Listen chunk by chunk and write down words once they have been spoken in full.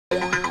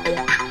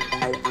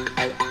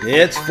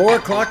It's 4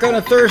 o'clock on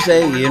a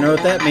Thursday. You know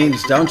what that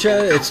means, don't you?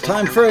 It's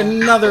time for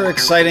another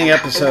exciting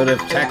episode of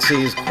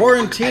Taxi's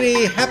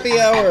Quarantini Happy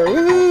Hour.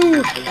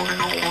 Woohoo!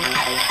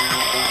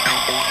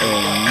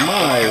 Oh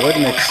my, what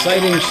an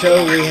exciting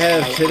show we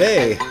have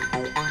today.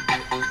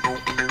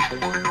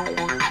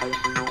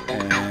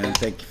 And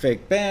thank you,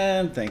 fake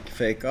band. Thank you,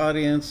 fake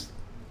audience.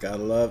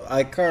 Gotta love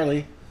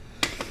iCarly.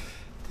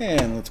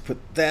 And let's put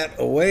that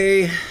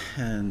away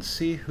and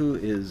see who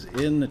is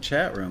in the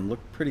chat room.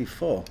 Look pretty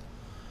full.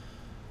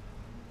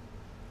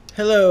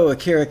 Hello,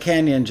 Akira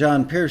Canyon,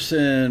 John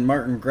Pearson,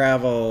 Martin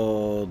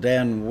Gravel,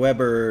 Dan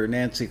Weber,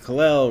 Nancy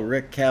Colell,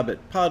 Rick Cabot,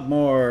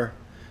 Podmore.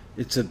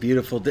 It's a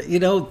beautiful day. You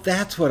know,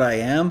 that's what I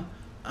am.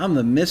 I'm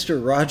the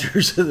Mr.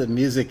 Rogers of the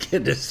music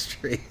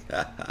industry.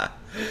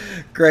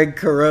 Greg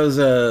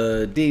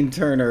Carroza, Dean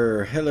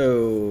Turner,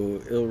 hello,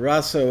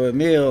 Ilraso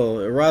Emil.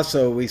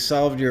 Ilraso, we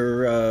solved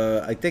your,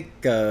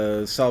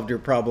 solved your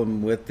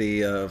problem with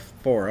the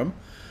forum.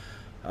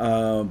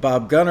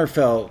 Bob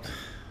Gunnerfelt,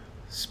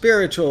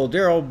 Spiritual,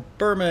 Daryl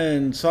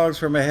Berman, Songs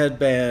from a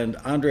Headband,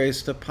 Andre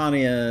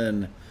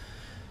Stepanian.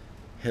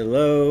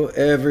 Hello,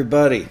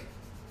 everybody.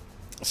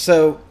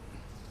 So,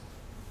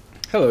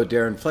 hello,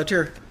 Darren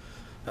Fletcher.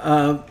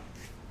 I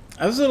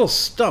was a little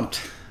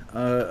stumped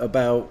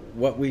about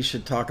what we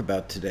should talk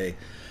about today.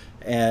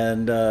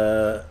 And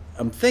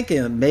I'm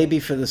thinking maybe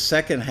for the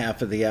second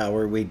half of the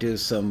hour we do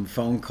some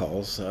phone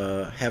calls.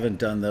 Haven't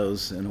done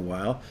those in a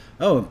while.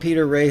 Oh, and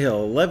Peter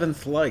Rahill,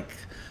 11th like.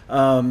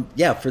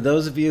 Yeah, for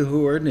those of you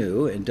who are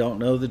new and don't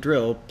know the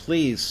drill,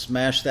 please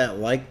smash that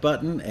like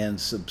button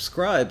and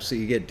subscribe so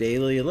you get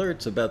daily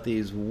alerts about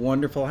these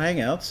wonderful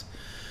hangouts.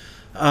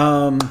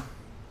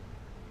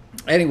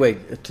 Anyway,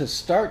 to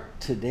start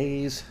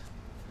today's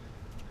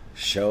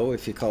show,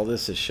 if you call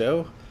this a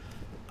show,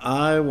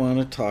 I want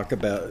to talk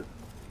about,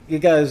 you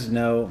guys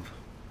know,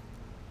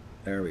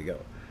 there we go,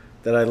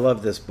 that I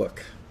love this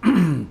book,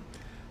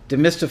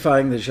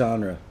 Demystifying the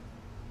Genre.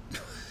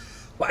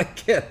 Why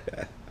can't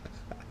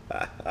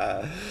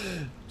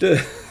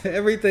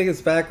everything is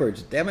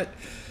backwards, damn it.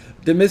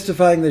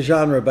 Demystifying the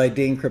Genre by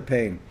Dean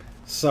Krippain.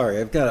 Sorry,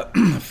 I've got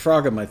a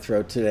frog in my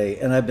throat today,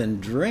 and I've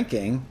been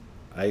drinking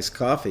iced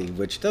coffee,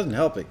 which doesn't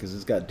help it because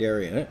it's got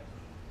dairy in it.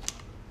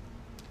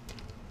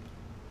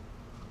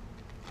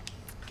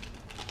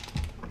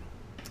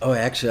 Oh,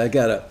 actually, I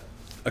got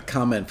a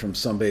comment from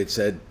somebody that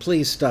said,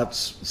 please stop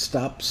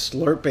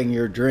slurping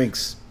your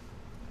drinks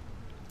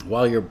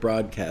while you're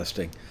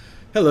broadcasting.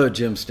 Hello,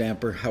 Jim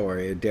Stamper. How are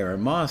you? Darren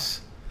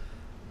Moss.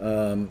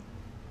 Man,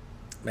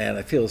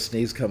 I feel a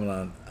sneeze coming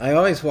on. I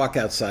always walk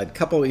outside.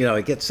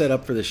 I get set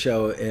up for the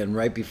show, and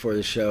right before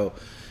the show,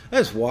 I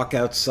just walk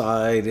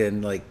outside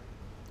and, like,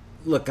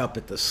 look up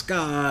at the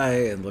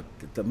sky and look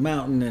at the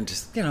mountain and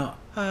just,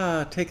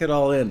 take it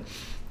all in.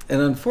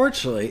 And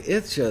unfortunately,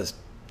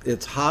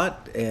 it's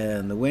hot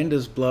and the wind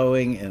is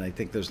blowing, and I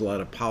think there's a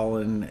lot of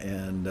pollen,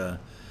 and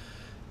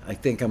I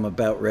think I'm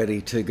about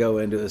ready to go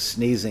into a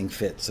sneezing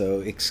fit, so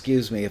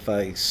excuse me if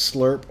I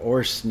slurp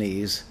or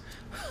sneeze.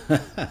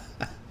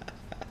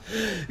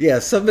 Yeah,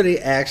 somebody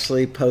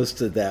actually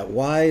posted that.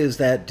 Why is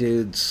that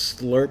dude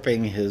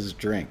slurping his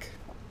drink?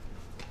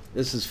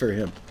 This is for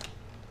him.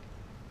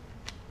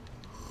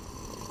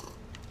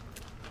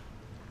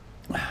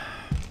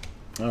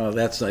 Oh,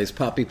 that's nice.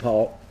 Poppy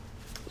Paul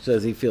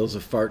says he feels a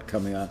fart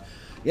coming on.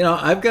 You know,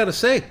 I've got to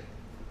say,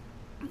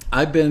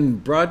 I've been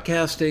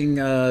broadcasting,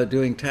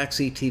 doing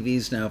taxi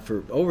TVs now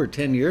for over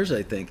 10 years,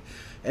 I think,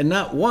 and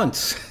not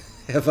once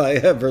have I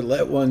ever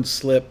let one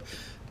slip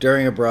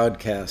during a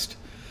broadcast.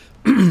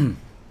 Aren't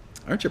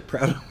you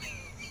proud of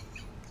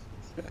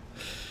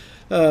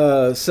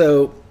me?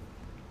 So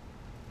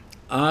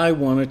I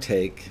want to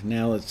take,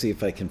 now let's see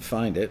if I can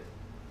find it.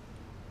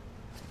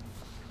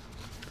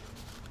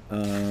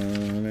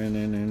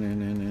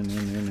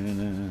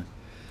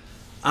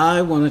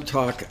 I want to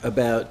talk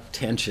about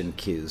tension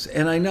cues.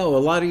 And I know a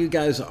lot of you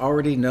guys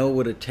already know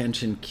what a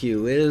tension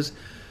cue is,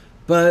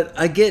 but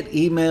I get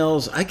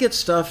emails, I get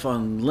stuff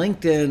on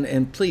LinkedIn,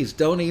 and please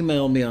don't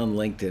email me on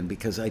LinkedIn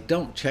because I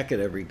don't check it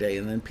every day,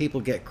 and then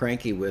people get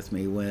cranky with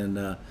me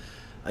when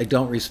I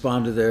don't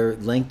respond to their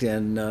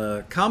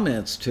LinkedIn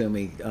comments to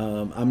me.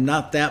 I'm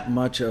not that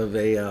much of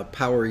a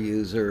power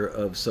user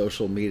of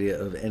social media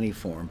of any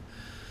form.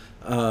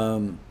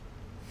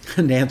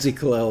 Nancy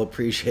Colell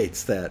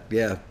appreciates that.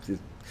 Yeah.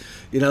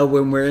 You know,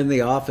 when we're in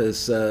the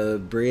office,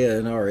 Bria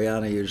and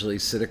Ariana usually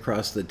sit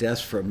across the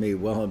desk from me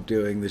while I'm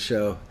doing the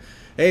show.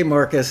 Hey,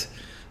 Marcus.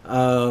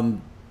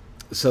 So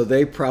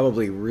they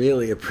probably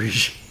really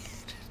appreciate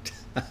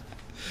it.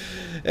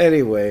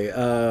 Anyway,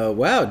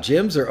 wow,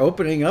 gyms are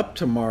opening up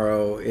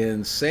tomorrow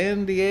in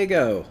San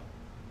Diego.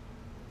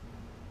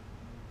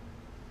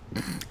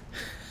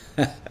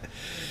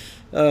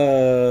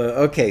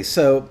 Okay,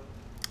 so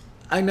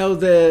I know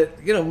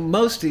that,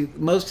 most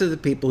of the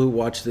people who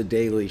watch the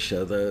Daily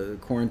Show, the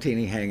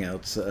Quarantini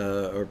Hangouts,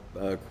 or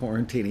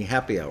Quarantini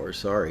Happy Hour,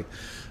 sorry,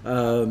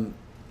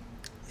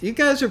 you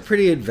guys are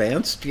pretty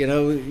advanced, you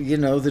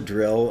know the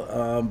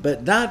drill.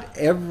 But not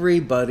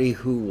everybody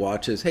who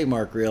watches, hey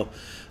Mark Reel,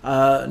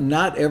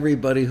 not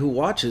everybody who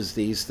watches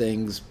these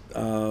things,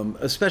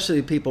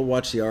 especially people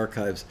watch the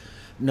archives,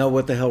 know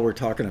what the hell we're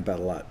talking about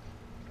a lot.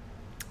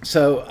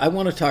 So I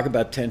want to talk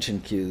about tension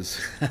cues.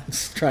 I'm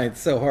trying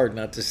so hard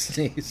not to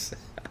sneeze.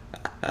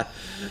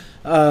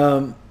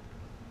 um,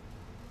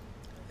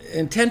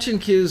 and tension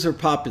cues are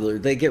popular.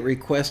 They get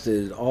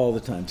requested all the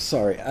time.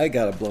 Sorry, I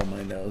gotta blow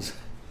my nose.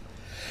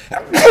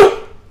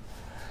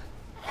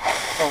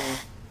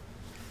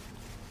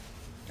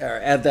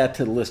 Add that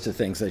to the list of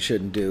things I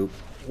shouldn't do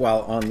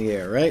while on the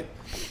air, right?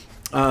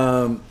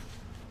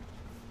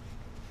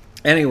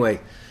 Anyway,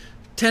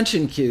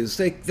 tension cues,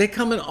 they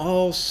come in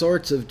all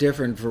sorts of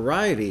different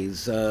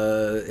varieties.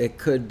 It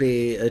could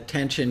be a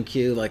tension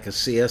cue like a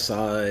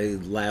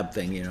CSI lab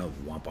thing, womp,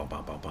 womp, womp,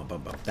 womp, womp,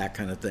 womp, womp, that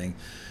kind of thing.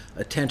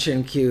 A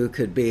tension cue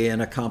could be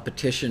in a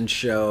competition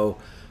show.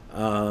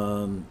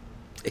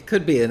 It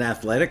could be an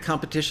athletic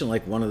competition,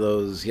 like one of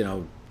those,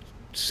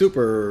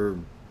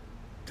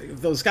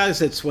 those guys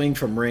that swing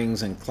from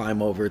rings and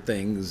climb over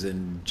things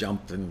and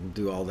jump and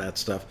do all that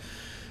stuff.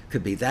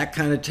 Could be that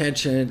kind of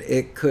tension.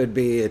 It could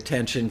be a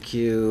tension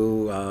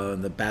cue,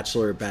 the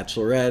Bachelor or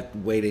Bachelorette,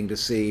 waiting to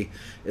see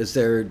as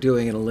they're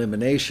doing an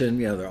elimination.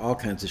 There are all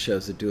kinds of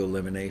shows that do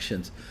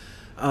eliminations.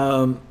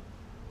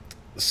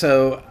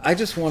 So I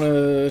just want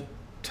to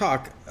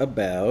talk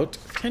about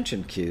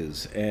tension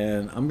cues,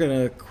 and I'm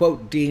going to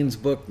quote Dean's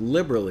book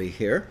liberally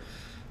here.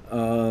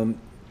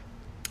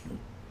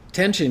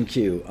 Tension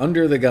cue,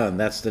 Under the Gun,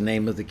 that's the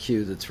name of the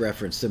cue that's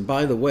referenced. And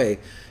by the way,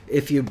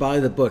 if you buy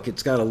the book,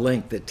 it's got a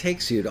link that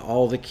takes you to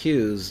all the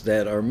cues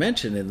that are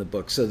mentioned in the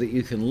book so that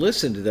you can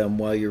listen to them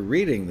while you're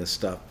reading the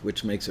stuff,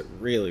 which makes it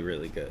really,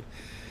 really good.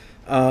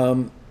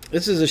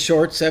 This is a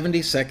short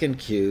 70-second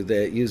cue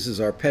that uses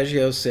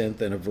arpeggio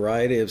synth and a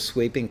variety of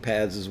sweeping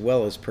pads as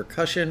well as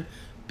percussion,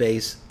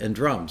 bass, and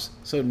drums.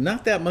 So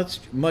not that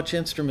much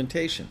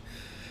instrumentation.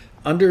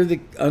 Under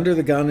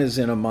the Gun is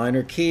in a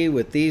minor key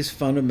with these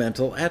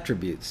fundamental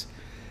attributes.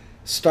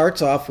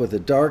 Starts off with a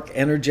dark,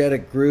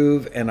 energetic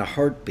groove and a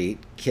heartbeat,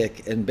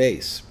 kick, and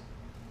bass.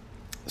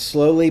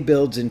 Slowly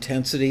builds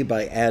intensity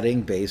by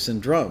adding bass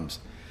and drums.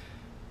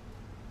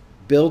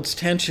 Builds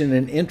tension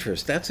and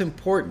interest. That's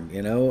important,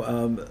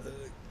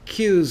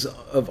 Cues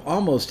of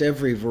almost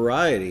every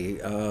variety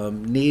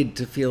need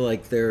to feel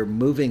like they're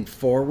moving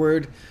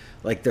forward,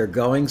 like they're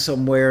going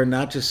somewhere,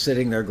 not just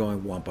sitting there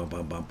going wump, bump,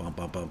 bump, bump, bump,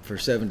 bump, bump for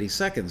 70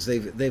 seconds.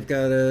 They've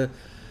got to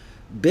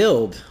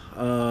build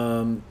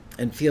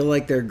and feel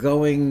like they're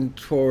going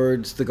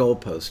towards the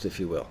goalpost, if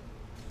you will.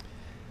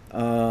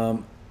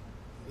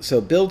 So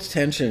builds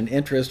tension and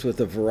interest with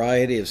a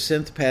variety of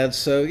synth pads.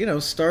 So,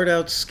 start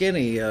out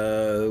skinny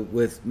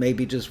with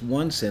maybe just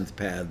one synth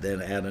pad,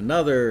 then add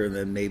another, and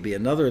then maybe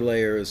another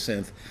layer of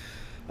synth.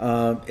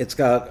 It's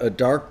got a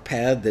dark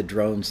pad that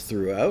drones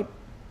throughout.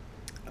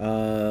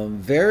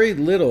 Very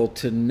little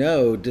to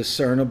no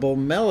discernible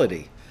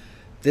melody.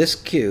 This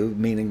cue,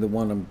 meaning the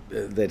one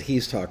that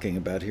he's talking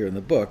about here in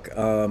the book,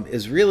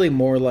 is really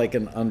more like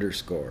an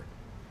underscore.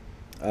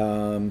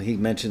 He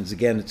mentions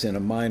again it's in a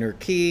minor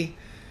key,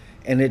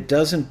 and it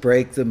doesn't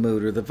break the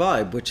mood or the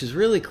vibe, which is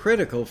really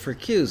critical for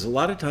cues. A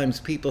lot of times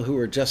people who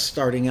are just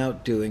starting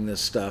out doing this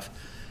stuff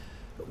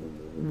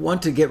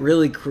want to get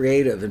really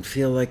creative and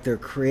feel like they're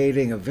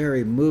creating a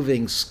very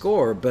moving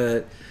score,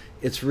 but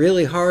it's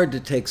really hard to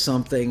take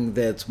something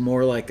that's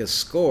more like a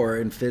score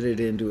and fit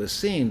it into a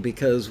scene,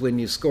 because when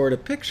you scored a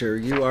picture,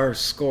 you are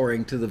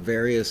scoring to the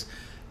various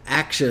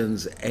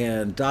actions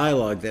and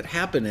dialogue that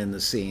happen in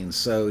the scene.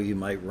 So you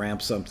might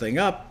ramp something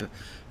up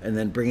and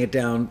then bring it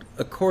down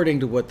according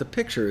to what the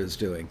picture is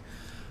doing.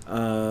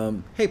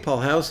 Hey,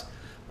 Paul House.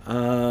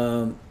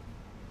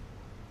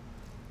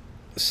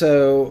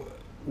 So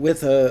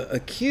with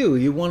a cue,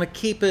 you want to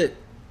keep it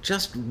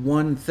just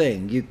one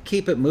thing. You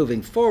keep it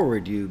moving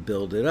forward. You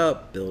build it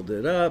up,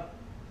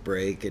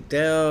 break it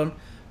down,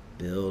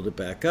 build it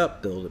back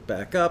up,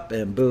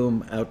 and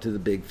boom, out to the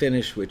big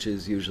finish, which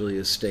is usually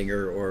a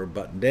stinger or a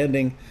buttoned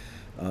ending,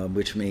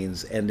 which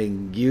means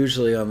ending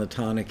usually on the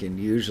tonic and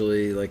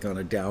usually like on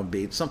a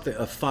downbeat, something,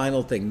 a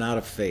final thing, not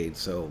a fade.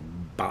 So,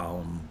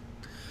 boom.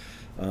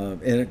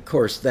 And of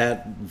course,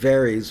 that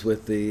varies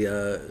with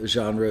the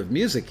genre of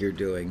music you're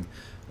doing.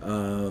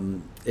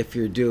 If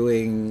you're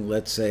doing,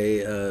 let's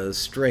say, a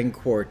string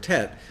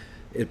quartet,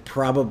 it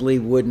probably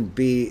wouldn't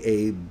be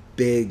a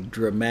big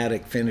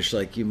dramatic finish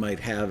like you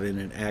might have in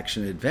an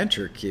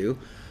action-adventure cue.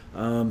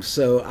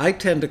 So I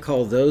tend to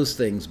call those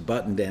things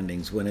buttoned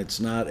endings when it's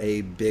not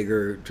a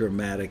bigger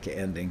dramatic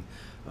ending.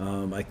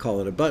 I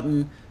call it a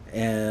button,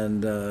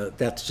 and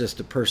that's just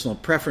a personal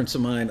preference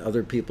of mine.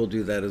 Other people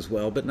do that as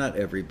well, but not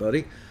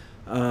everybody.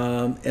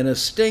 And a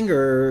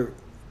stinger,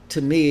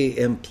 to me,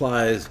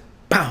 implies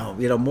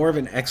more of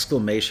an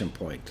exclamation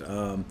point.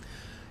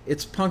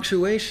 It's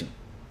punctuation,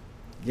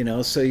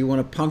 so you want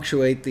to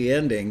punctuate the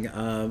ending.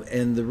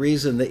 And the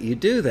reason that you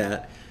do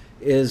that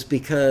is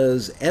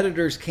because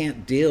editors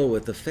can't deal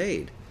with the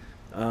fade.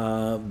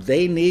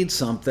 They need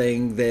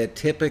something that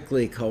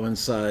typically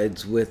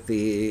coincides with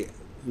the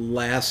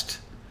last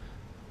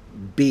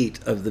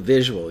beat of the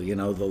visual,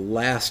 the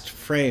last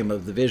frame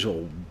of the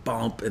visual,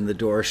 bump and the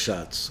door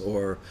shuts,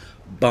 or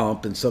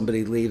bump and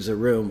somebody leaves a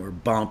room, or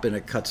bump and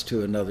it cuts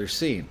to another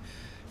scene.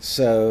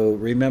 So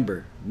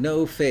remember,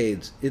 no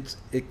fades. It's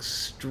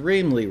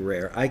extremely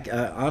rare. I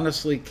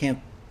honestly can't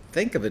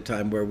think of a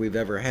time where we've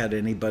ever had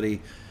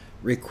anybody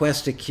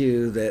request a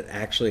cue that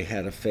actually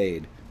had a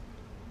fade.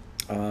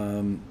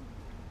 Um,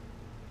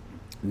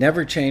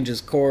 Never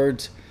changes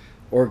chords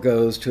or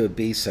goes to a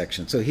B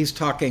section. So he's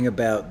talking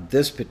about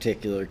this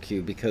particular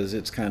cue because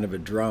it's kind of a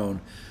drone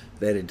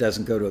that it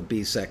doesn't go to a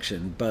B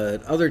section.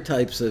 But other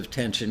types of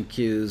tension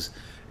cues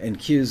and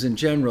cues in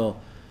general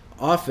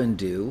often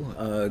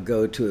do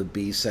go to a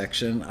B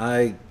section.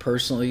 I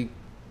personally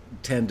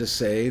tend to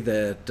say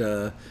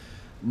that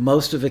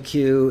most of a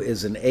cue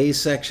is an A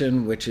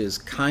section, which is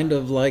kind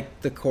of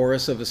like the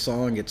chorus of a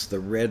song. It's the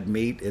red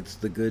meat, it's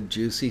the good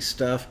juicy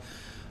stuff.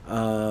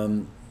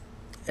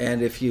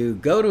 And if you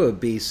go to a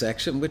B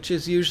section, which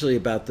is usually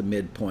about the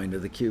midpoint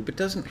of the cue, but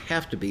doesn't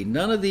have to be,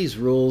 none of these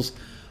rules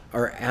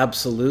are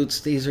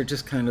absolutes. These are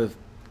just kind of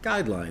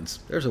guidelines.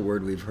 There's a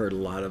word we've heard a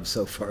lot of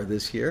so far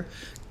this year,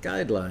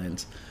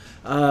 guidelines.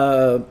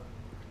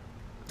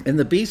 In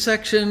the B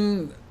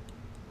section,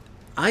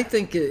 I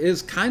think it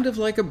is kind of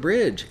like a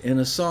bridge in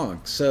a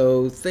song.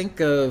 So think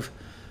of,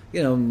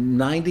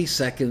 90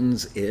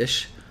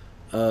 seconds-ish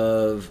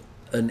of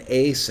an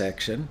A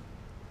section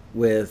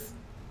with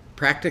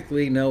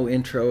practically no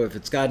intro. If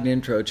it's got an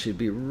intro, it should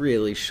be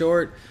really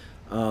short.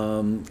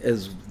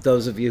 As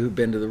those of you who've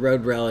been to the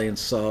Road Rally and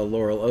saw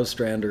Laurel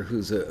Ostrander,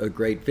 who's a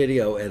great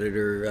video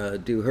editor,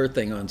 do her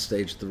thing on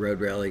stage at the Road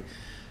Rally,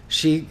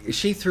 she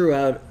threw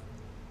out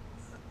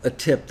a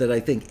tip that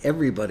I think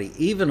everybody,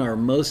 even our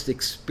most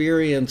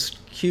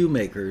experienced cue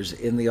makers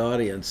in the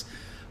audience,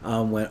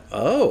 went,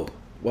 oh,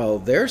 well,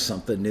 there's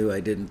something new I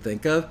didn't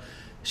think of.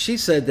 She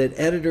said that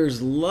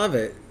editors love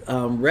it.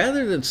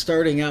 Rather than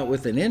starting out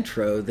with an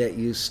intro, that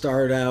you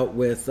start out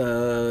with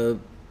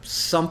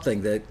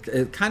something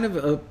that kind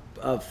of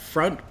a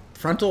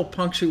frontal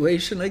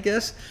punctuation, I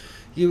guess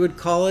you would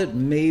call it.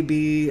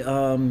 Maybe,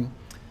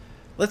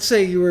 let's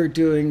say you were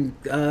doing,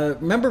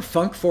 remember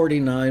Funk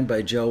 49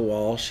 by Joe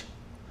Walsh?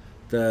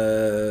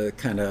 The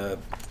kind of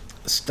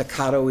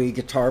staccato-y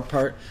guitar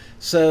part.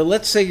 So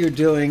let's say you're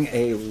doing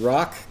a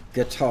rock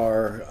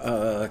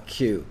guitar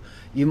cue.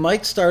 You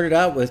might start it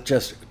out with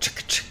just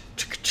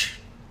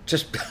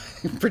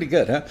pretty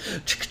good, huh?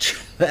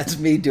 That's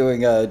me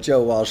doing a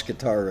Joe Walsh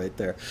guitar right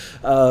there.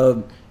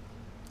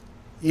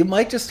 You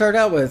might just start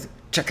out with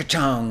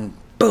chicka-chung,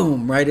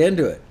 boom, right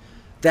into it.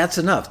 That's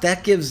enough.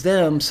 That gives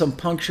them some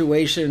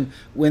punctuation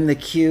when the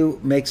cue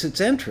makes its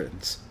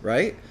entrance,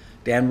 right?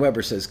 Dan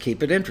Weber says,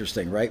 keep it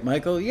interesting, right,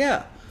 Michael?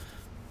 Yeah.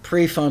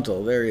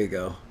 Prefrontal, there you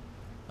go.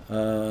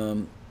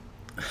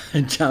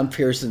 John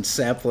Pearson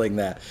sampling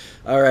that.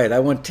 All right,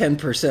 I want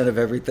 10% of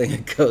everything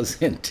it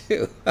goes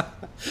into.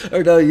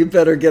 Or no, you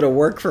better get a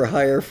work for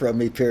hire from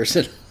me,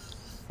 Pearson.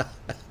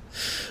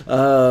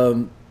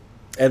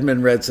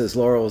 Edmund Red says,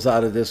 Laurel was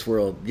out of this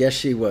world. Yes,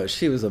 she was.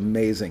 She was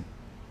amazing.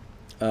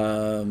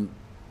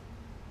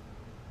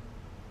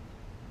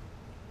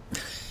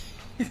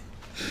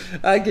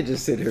 I could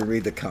just sit here and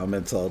read the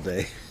comments all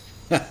day.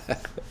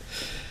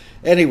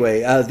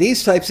 Anyway,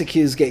 these types of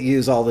cues get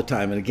used all the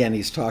time. And again,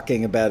 he's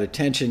talking about a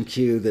tension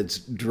cue that's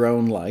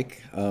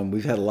drone-like.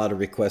 We've had a lot of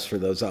requests for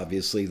those,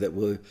 obviously, that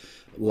will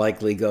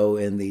likely go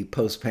in the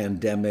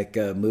post-pandemic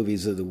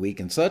movies of the week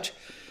and such.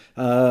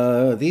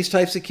 These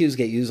types of cues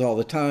get used all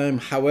the time.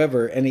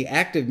 However, any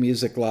active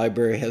music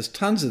library has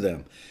tons of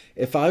them.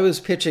 If I was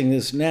pitching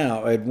this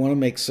now, I'd want to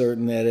make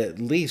certain that at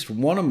least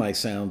one of my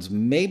sounds,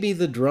 maybe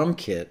the drum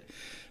kit,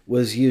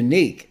 was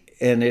unique,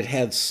 and it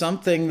had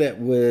something that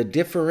would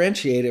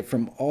differentiate it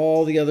from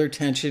all the other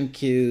tension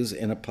cues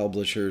in a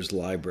publisher's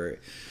library.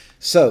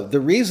 So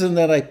the reason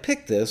that I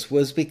picked this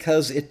was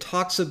because it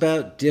talks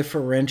about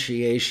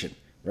differentiation,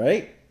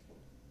 right?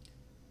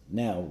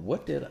 Now,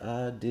 what did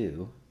I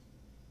do?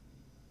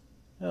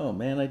 Oh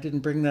man, I didn't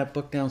bring that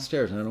book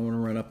downstairs, and I don't want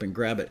to run up and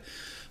grab it.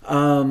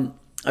 I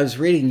was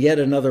reading yet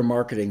another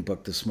marketing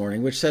book this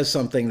morning, which says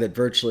something that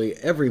virtually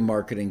every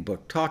marketing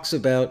book talks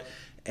about,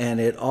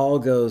 and it all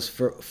goes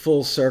for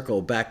full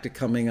circle back to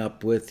coming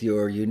up with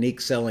your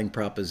unique selling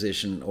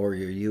proposition or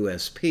your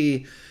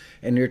USP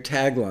and your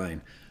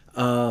tagline.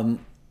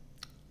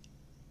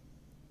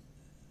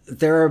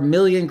 There are a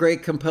million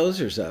great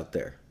composers out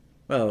there.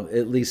 Well,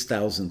 at least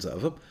thousands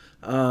of them.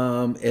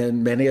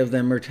 And many of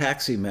them are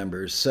taxi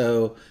members.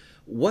 So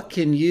what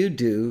can you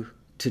do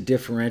to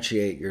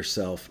differentiate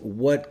yourself?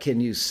 What can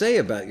you say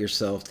about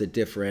yourself that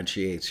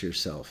differentiates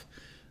yourself?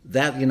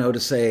 That, to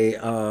say,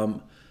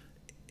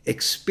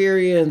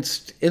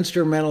 experienced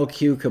instrumental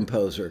cue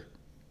composer.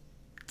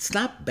 It's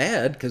not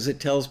bad because it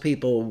tells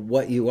people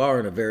what you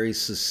are in a very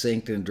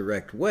succinct and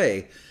direct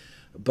way.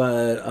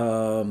 But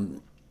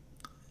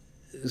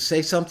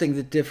say something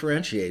that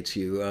differentiates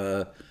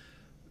you.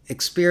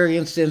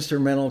 experienced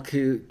instrumental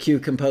cue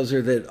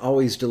composer that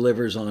always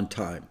delivers on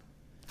time.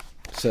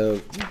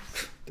 So,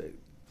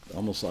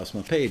 almost lost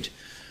my page.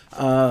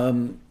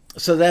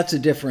 So that's a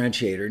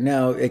differentiator.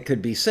 Now, it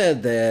could be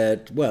said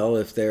that, well,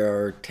 if there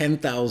are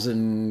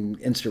 10,000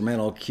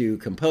 instrumental cue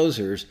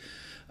composers,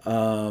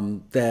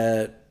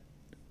 that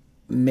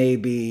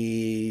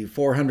maybe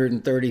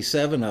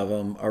 437 of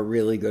them are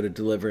really good at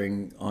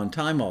delivering on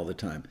time all the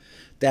time.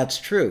 That's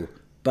true.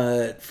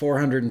 But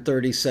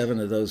 437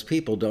 of those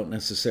people don't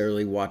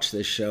necessarily watch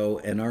this show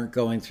and aren't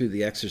going through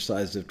the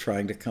exercise of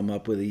trying to come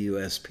up with a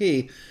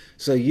USP.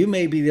 So you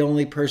may be the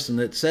only person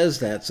that says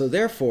that. So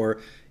therefore,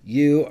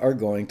 you are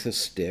going to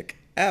stick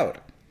out.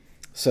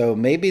 So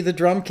maybe the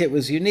drum kit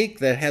was unique,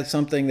 that had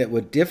something that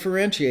would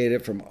differentiate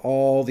it from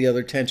all the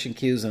other tension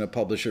cues in a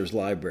publisher's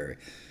library.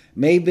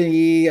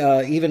 Maybe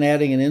even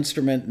adding an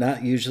instrument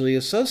not usually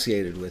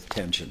associated with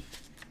tension.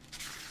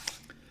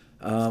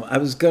 I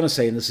was going to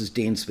say, and this is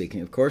Dean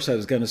speaking, of course, I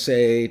was going to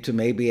say to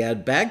maybe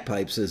add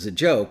bagpipes as a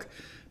joke,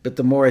 but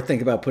the more I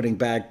think about putting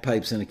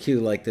bagpipes in a cue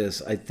like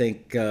this, I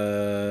think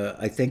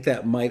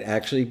that might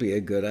actually be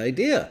a good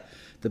idea.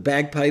 The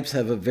bagpipes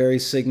have a very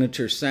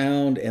signature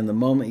sound, and the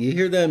moment you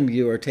hear them,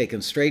 you are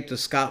taken straight to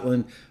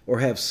Scotland or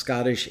have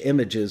Scottish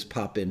images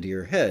pop into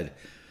your head.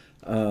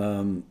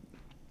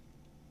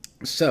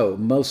 So,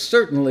 most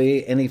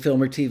certainly, any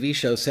film or TV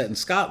show set in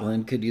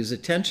Scotland could use a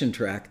tension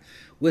track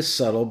with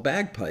subtle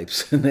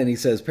bagpipes. And then he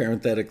says,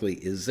 parenthetically,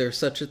 is there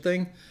such a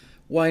thing?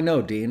 Why,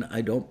 no, Dean, I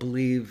don't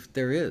believe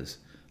there is.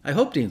 I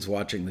hope Dean's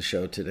watching the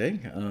show today.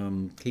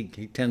 He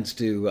tends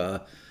to,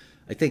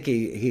 I think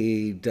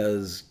he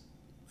does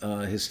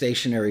his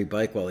stationary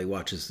bike while he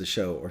watches the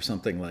show or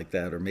something like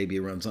that, or maybe he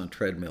runs on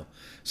treadmill.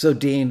 So,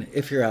 Dean,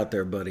 if you're out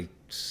there, buddy,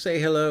 say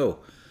hello.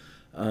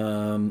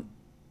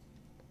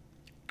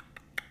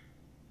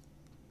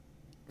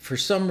 For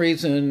some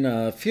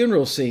reason,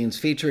 funeral scenes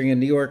featuring a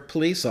New York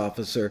police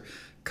officer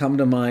come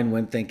to mind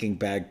when thinking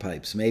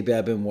bagpipes. Maybe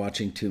I've been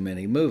watching too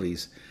many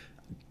movies.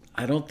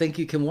 I don't think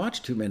you can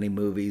watch too many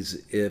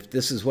movies if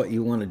this is what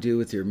you want to do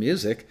with your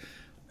music.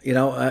 You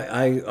know,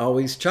 I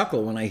always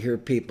chuckle when I hear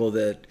people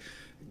that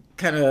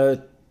kind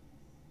of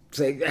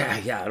say,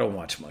 yeah, I don't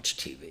watch much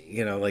TV.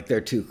 You know, like they're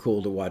too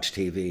cool to watch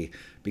TV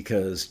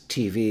because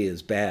TV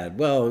is bad.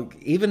 Well,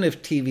 even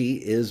if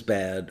TV is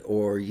bad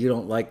or you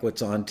don't like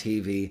what's on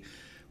TV,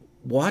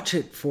 watch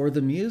it for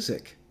the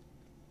music.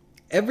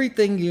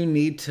 Everything you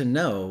need to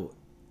know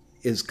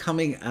is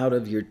coming out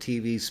of your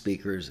TV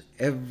speakers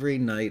every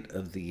night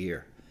of the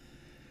year.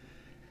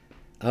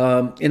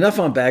 Enough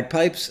on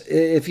bagpipes.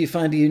 If you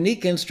find a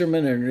unique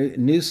instrument or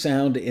new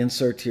sound to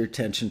insert to your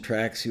tension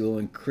tracks, you will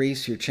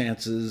increase your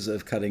chances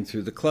of cutting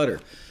through the clutter.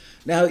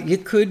 Now, you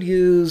could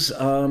use,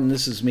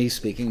 this is me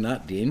speaking,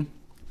 not Dean,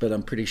 but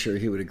I'm pretty sure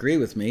he would agree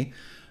with me.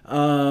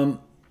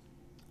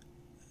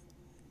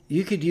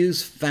 You could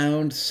use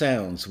found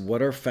sounds.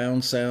 What are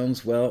found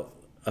sounds? Well,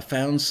 a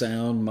found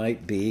sound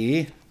might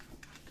be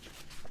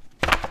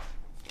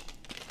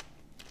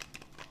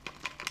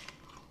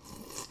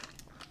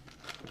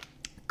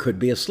could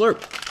be a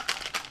slurp.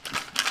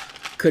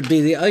 Could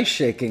be the ice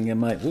shaking in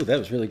my... Ooh, that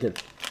was really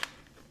good.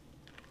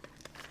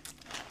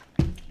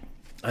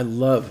 I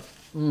love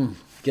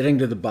getting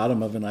to the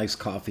bottom of an iced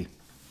coffee.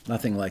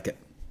 Nothing like it.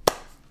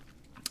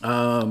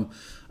 A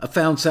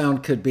found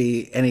sound could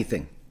be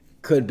anything.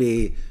 Could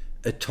be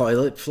a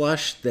toilet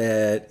flush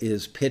that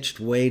is pitched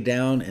way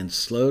down and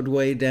slowed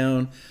way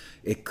down.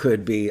 It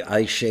could be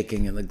ice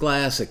shaking in the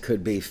glass. It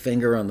could be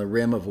finger on the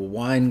rim of a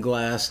wine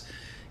glass.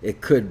 It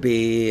could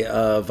be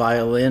a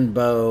violin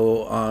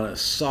bow on a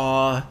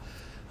saw.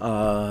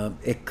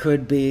 It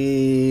could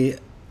be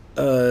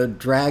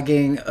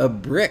dragging a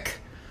brick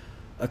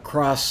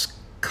across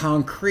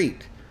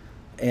concrete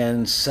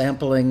and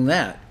sampling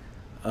that.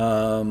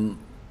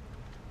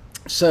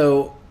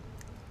 So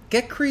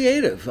get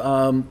creative.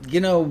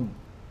 You know,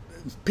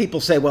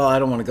 people say, well, I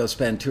don't want to go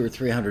spend $200 or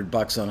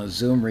 $300 on a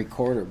Zoom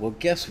recorder. Well,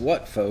 guess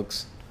what,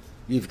 folks?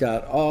 You've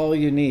got all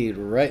you need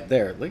right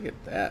there. Look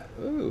at that.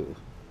 Ooh.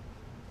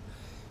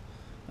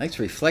 Nice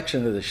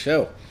reflection of the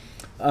show.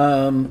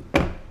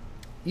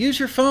 Use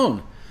your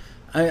phone.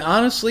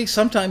 Honestly,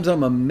 sometimes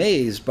I'm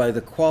amazed by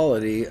the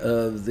quality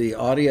of the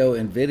audio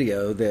and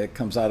video that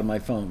comes out of my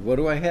phone. What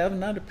do I have?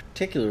 Not a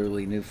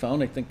particularly new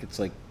phone. I think it's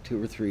like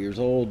 2 or 3 years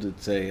old.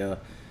 It's a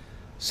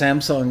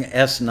Samsung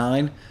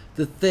S9.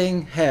 The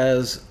thing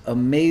has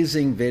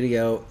amazing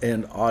video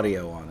and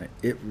audio on it.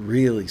 It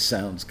really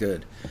sounds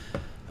good.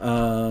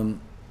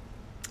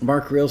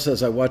 Mark Reel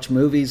says, I watch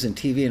movies and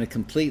TV in a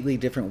completely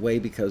different way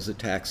because of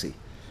Taxi.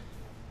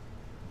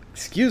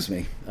 Excuse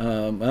me.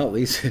 Well, at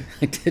least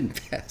I didn't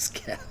pass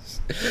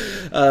gas.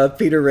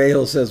 Peter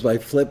Rahal says, my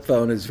flip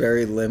phone is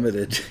very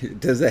limited.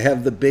 Does it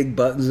have the big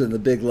buttons and the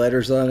big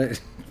letters on it?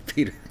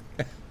 Peter.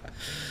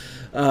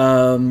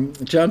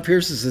 John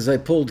Pearson says, I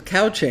pulled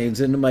cow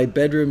chains into my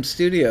bedroom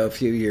studio a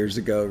few years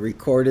ago,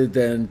 recorded,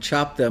 then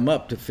chopped them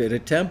up to fit a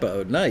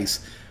tempo.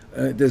 Nice.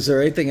 Is there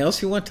anything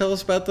else you want to tell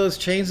us about those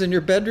chains in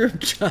your bedroom,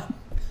 John?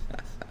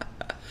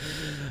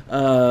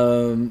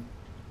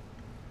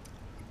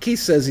 Keith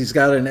says he's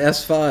got an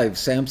S5,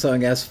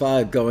 Samsung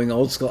S5 going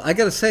old school. I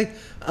got to say,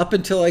 up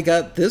until I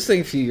got this thing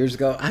a few years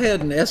ago, I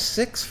had an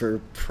S6 for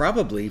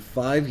probably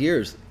 5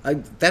 years.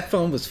 That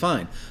phone was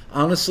fine.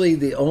 Honestly,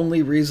 the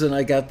only reason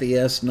I got the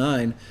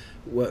S9,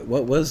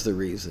 what was the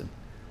reason?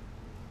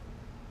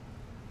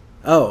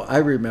 Oh, I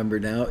remember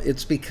now.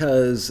 It's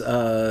because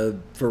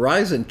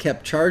Verizon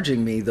kept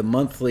charging me the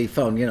monthly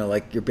phone. You know,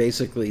 like you're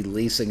basically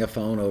leasing a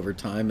phone over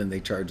time and they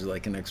charge you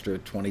like an extra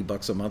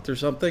 $20 a month or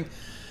something.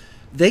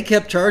 They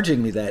kept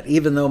charging me that,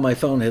 even though my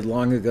phone had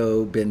long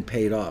ago been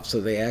paid off.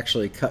 So they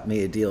actually cut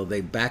me a deal.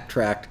 They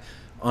backtracked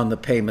on the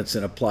payments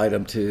and applied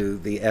them to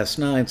the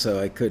S9, so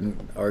I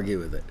couldn't argue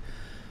with it.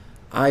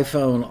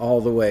 iPhone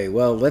all the way.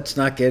 Well, let's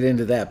not get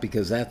into that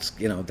because that's,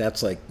 you know,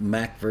 that's like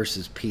Mac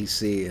versus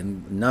PC,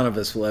 and none of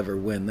us will ever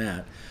win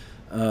that.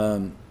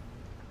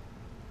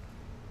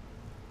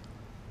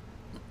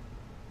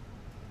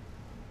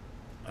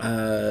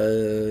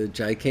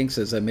 Jai King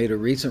says, I made a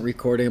recent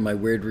recording of my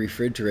weird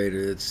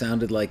refrigerator that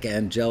sounded like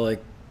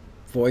angelic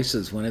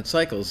voices when it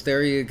cycles.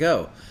 There you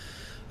go.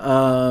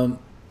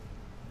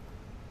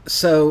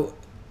 So,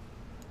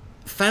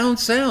 found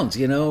sounds,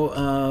 you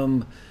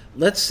know.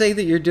 Let's say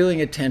that you're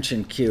doing a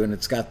tension cue and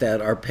it's got that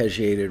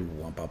arpeggiated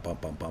wump, bump, bump,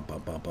 bump, bump,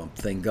 bump, bump, bump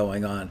thing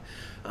going on.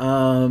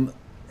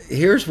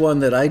 Here's one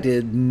that I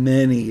did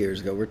many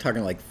years ago. We're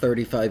talking like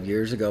 35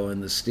 years ago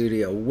in the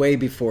studio, way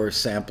before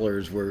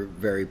samplers were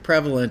very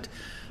prevalent.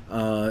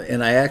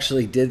 And I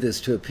actually did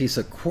this to a piece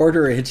of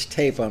 1/4-inch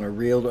tape on a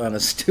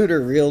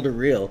Studer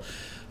reel-to-reel.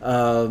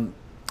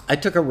 I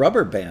took a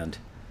rubber band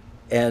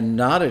and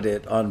knotted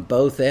it on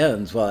both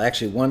ends. Well,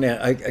 actually, one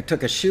end, I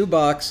took a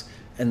shoebox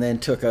and then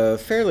took a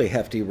fairly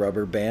hefty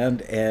rubber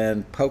band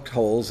and poked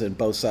holes in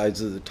both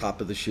sides of the top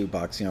of the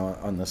shoebox, you know,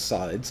 on the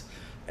sides,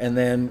 and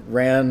then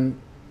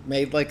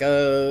made like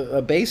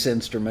a bass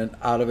instrument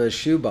out of a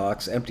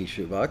shoebox, empty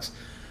shoebox,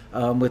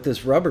 with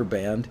this rubber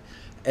band,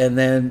 and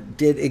then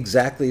did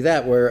exactly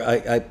that, where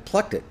I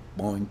plucked it,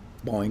 boing,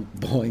 boing,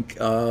 boing,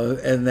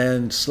 and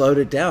then slowed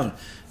it down.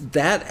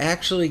 That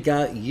actually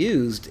got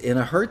used in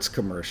a Hertz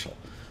commercial.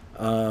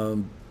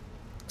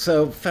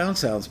 So found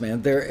sounds,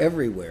 man, they're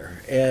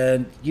everywhere,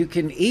 and you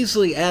can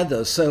easily add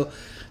those. So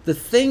the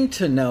thing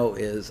to know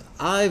is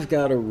I've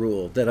got a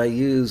rule that I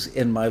use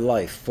in my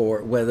life,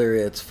 for whether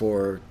it's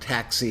for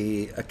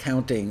taxi,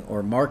 accounting,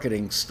 or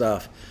marketing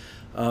stuff.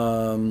 If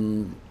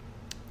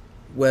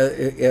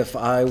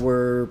I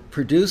were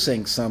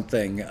producing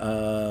something,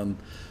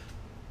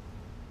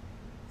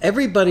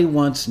 everybody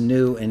wants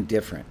new and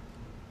different,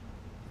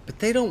 but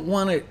they don't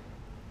want it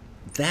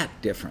that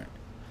different.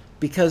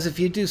 Because if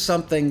you do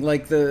something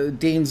like the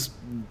Dean's,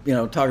 you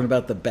know, talking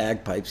about the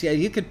bagpipes, yeah,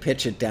 you could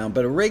pitch it down,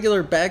 but a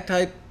regular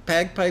bagpipe,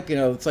 you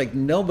know, it's like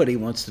nobody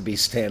wants to be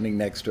standing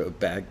next to a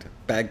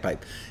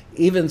bagpipe.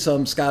 Even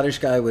some Scottish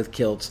guy with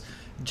kilts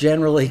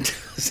generally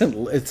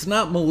doesn't, it's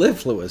not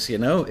mellifluous, you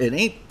know? It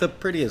ain't the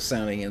prettiest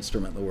sounding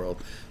instrument in the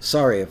world.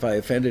 Sorry if I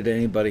offended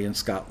anybody in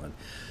Scotland.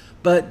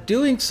 But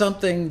doing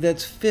something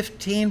that's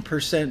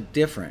 15%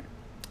 different,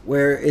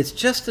 where it's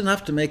just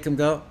enough to make them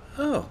go,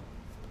 oh,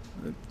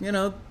 you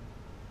know,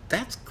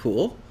 that's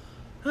cool.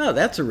 Oh,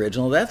 that's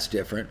original. That's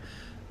different.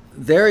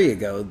 There you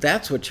go.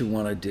 That's what you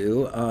want to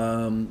do.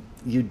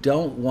 You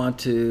don't want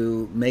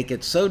to make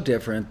it so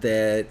different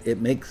that it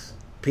makes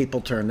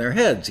people turn their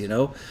heads, you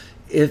know.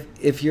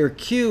 If your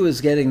cue is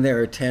getting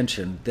their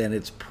attention, then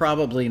it's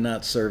probably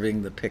not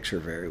serving the picture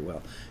very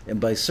well. And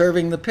by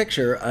serving the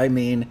picture, I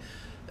mean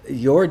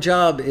your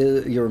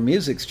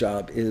music's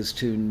job is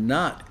to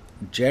not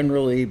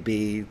generally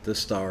be the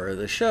star of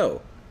the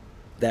show.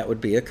 That would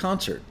be a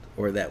concert,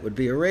 or that would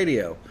be a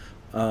radio.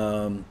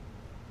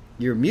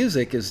 Your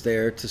music is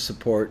there to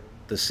support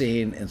the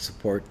scene and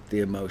support the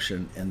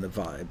emotion and the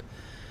vibe.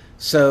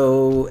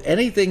 So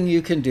anything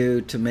you can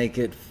do to make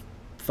it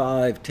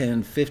 5,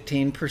 10,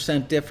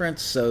 15%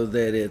 difference so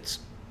that it's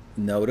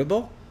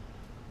notable,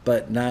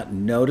 but not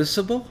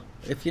noticeable,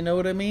 if you know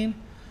what I mean,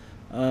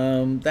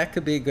 that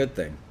could be a good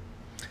thing.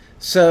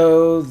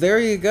 So there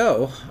you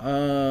go.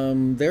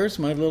 There's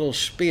my little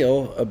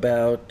spiel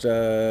about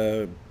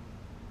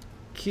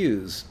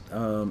cues.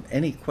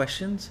 Any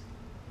questions?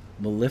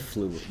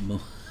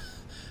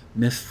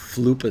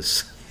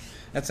 Miflupus.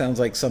 That sounds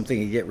like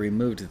something you get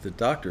removed at the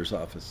doctor's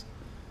office.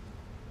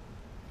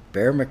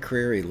 Bear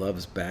McCreary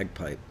loves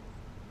bagpipe.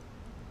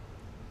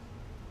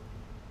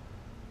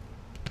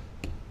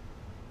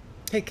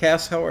 Hey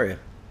Cass, how are you?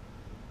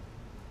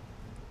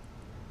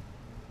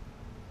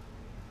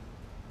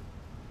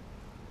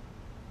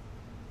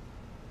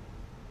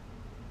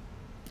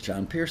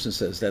 John Pearson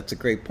says, that's a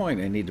great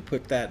point. I need to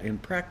put that in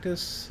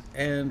practice,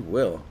 and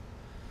will.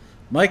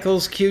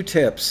 Michael's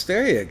Q-tips.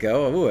 There you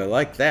go. Ooh, I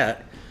like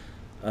that.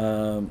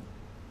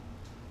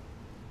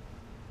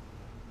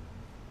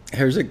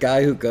 Here's a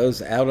guy who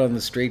goes out on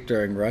the street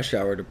during rush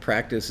hour to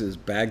practice his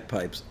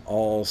bagpipes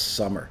all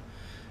summer.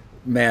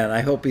 Man,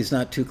 I hope he's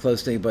not too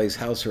close to anybody's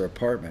house or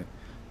apartment.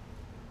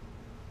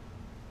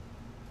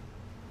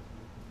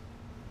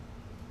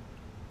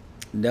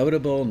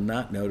 Notable,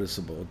 not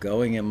noticeable.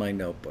 Going in my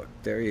notebook.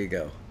 There you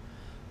go.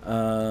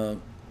 Uh,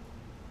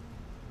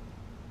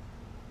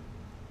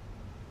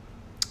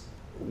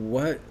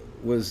 what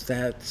was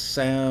that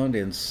sound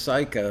in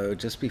Psycho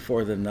just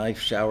before the knife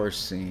shower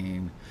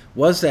scene?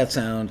 Was that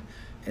sound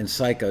in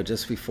Psycho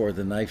just before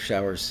the knife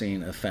shower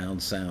scene a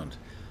found sound?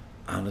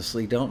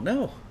 Honestly, don't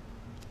know.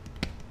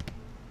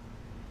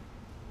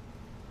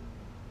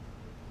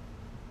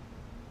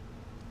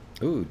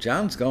 Ooh,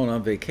 John's going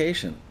on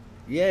vacation.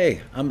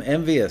 Yay, I'm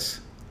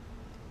envious.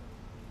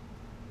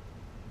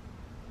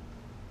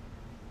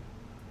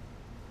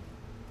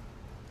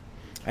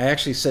 I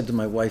actually said to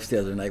my wife the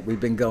other night, we've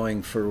been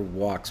going for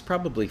walks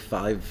probably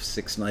 5,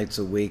 6 nights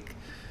a week.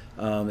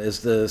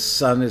 As the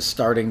sun is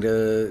starting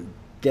to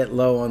get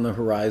low on the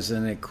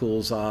horizon, it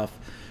cools off.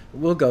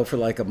 We'll go for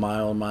like a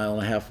mile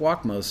and a half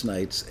walk most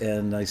nights.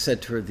 And I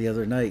said to her the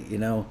other night,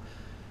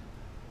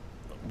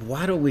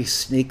 why don't we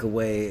sneak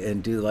away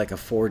and do like a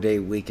 4-day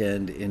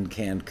weekend in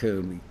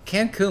Cancun?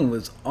 Cancun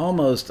was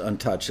almost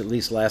untouched, at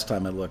least last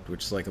time I looked,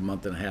 which is like a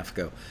month and a half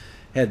ago.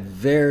 Had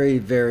very,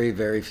 very,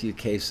 very few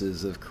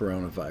cases of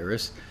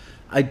coronavirus.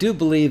 I do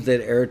believe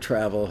that air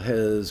travel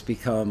has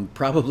become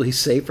probably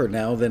safer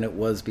now than it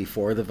was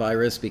before the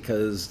virus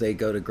because they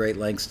go to great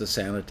lengths to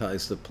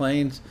sanitize the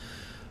planes.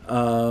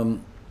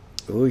 Um,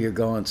 Ooh, you're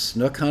going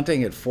snook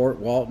hunting at Fort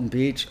Walton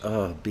Beach?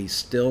 Oh, be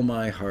still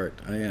my heart.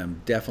 I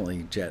am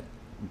definitely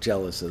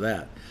jealous of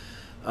that.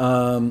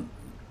 Um,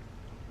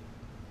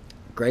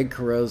 Greg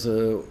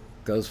Carozza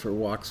goes for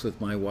walks with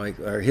my wife,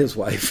 or his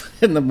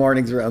wife, in the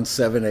mornings around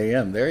 7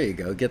 a.m. There you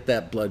go. Get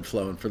that blood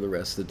flowing for the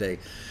rest of the day.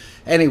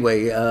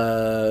 Anyway,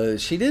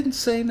 she didn't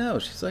say no.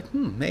 She's like,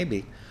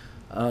 maybe.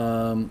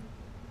 Um,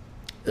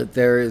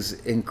 there is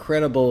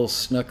incredible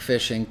snook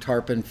fishing,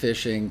 tarpon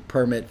fishing,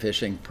 permit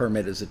fishing.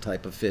 Permit is a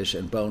type of fish,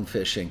 and bone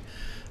fishing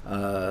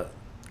uh,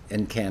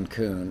 in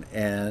Cancun.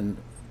 And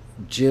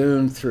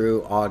June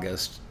through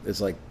August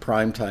is like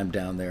prime time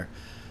down there.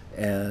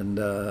 And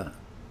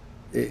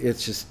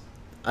it's just,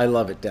 I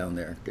love it down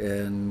there.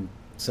 And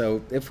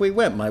so if we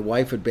went, my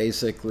wife would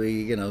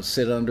basically,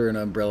 sit under an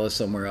umbrella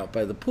somewhere out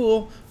by the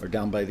pool or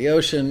down by the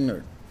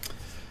ocean,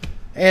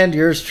 and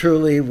yours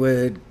truly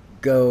would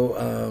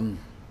go.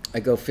 I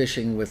go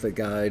fishing with a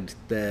guide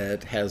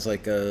that has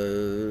like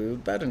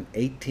about an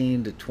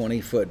 18 to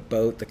 20 foot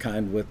boat, the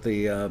kind with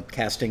the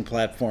casting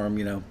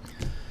platform,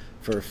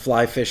 for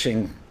fly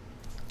fishing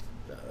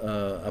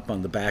up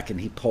on the back, and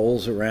he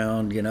poles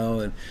around,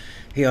 and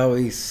he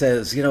always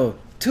says,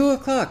 2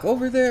 o'clock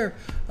over there.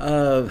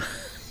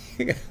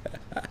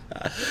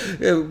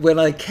 When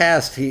I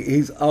cast,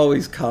 he's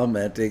always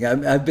commenting.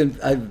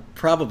 I've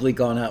probably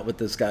gone out with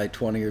this guy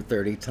 20 or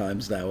 30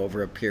 times now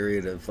over a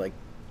period of like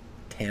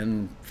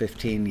 10,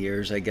 15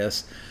 years, I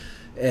guess.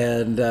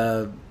 And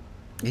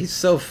he's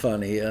so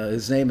funny.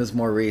 His name is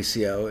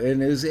Mauricio,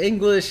 and his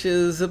English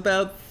is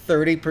about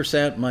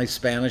 30%. My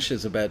Spanish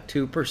is about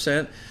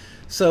 2%.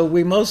 So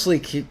we mostly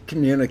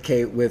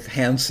communicate with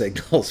hand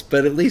signals,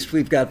 but at least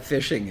we've got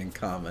fishing in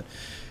common.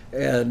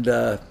 And,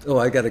 I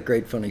got a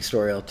great funny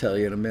story I'll tell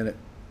you in a minute.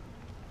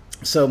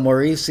 So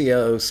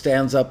Mauricio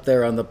stands up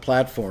there on the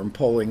platform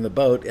poling the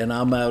boat, and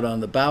I'm out on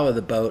the bow of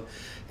the boat,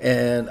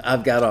 and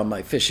I've got on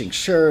my fishing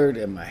shirt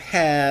and my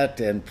hat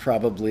and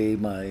probably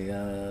my,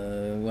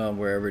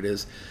 wherever it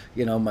is,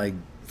 my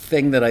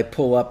thing that I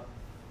pull up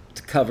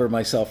to cover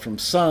myself from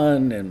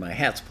sun, and my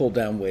hat's pulled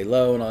down way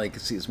low, and all you can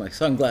see is my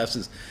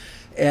sunglasses.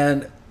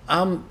 And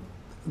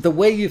the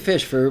way you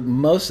fish for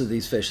most of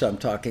these fish I'm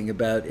talking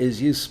about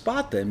is you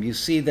spot them. You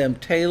see them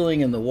tailing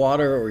in the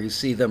water, or you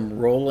see them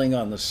rolling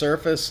on the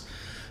surface.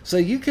 So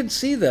you can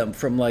see them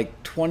from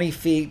like 20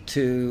 feet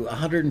to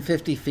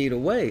 150 feet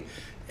away.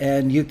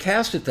 And you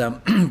cast at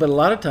them, but a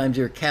lot of times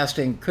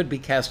could be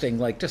casting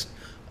like just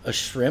a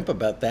shrimp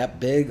about that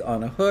big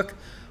on a hook,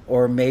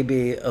 or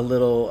maybe a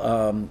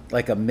little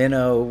like a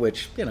minnow,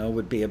 which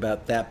would be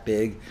about that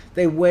big.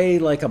 They weigh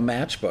like a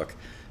matchbook,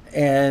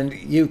 and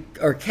you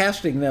are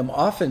casting them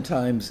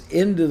oftentimes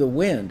into the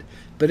wind.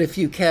 But if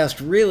you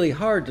cast really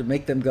hard to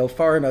make them go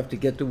far enough to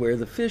get to where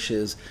the fish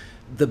is,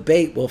 the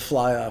bait will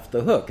fly off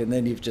the hook, and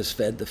then you've just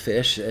fed the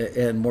fish.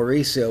 And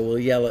Mauricio will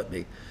yell at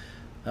me.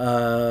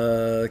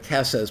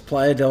 Cass says,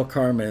 Playa del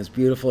Carmen is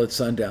beautiful at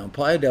sundown.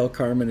 Playa del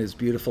Carmen is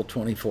beautiful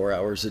 24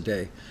 hours a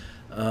day.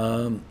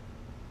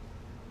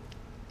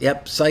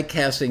 Yep, sight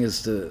casting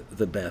is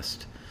the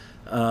best.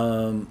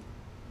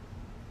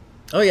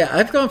 Oh yeah,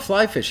 I've gone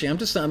fly fishing. I'm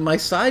just my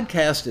side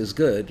cast is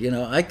good.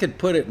 I could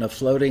put it in a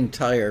floating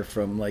tire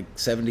from like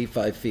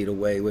 75 feet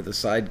away with a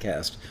side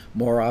cast.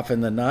 More often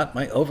than not,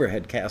 my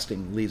overhead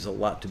casting leaves a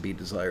lot to be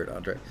desired,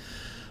 Andre.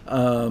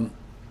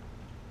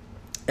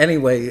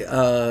 Anyway,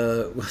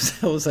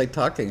 what was I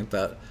talking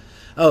about?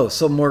 Oh,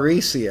 so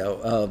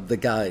Mauricio, the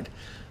guide.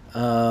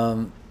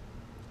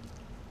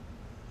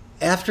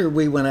 After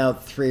we went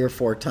out 3 or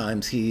 4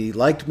 times, he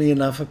liked me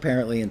enough,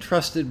 apparently, and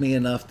trusted me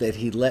enough that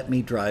he let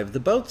me drive the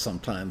boat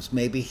sometimes.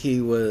 Maybe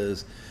he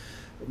was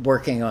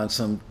working on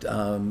some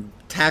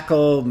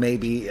tackle,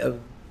 maybe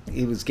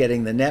he was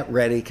getting the net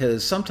ready,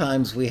 because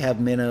sometimes we have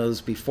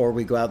minnows before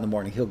we go out in the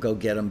morning. He'll go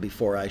get them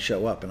before I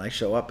show up, and I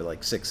show up at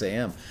like 6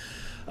 a.m.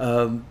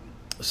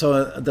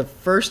 So the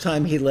first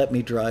time he let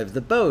me drive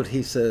the boat,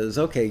 he says,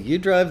 "Okay, you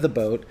drive the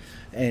boat,"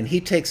 and he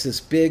takes this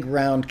big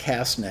round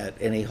cast net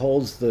and he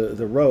holds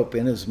the rope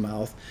in his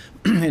mouth,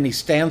 and he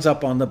stands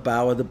up on the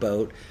bow of the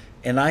boat,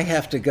 and I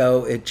have to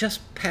go at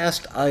just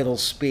past idle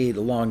speed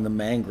along the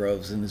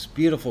mangroves in this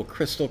beautiful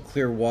crystal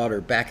clear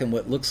water back in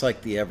what looks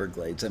like the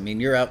Everglades. I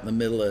mean, you're out in the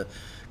middle of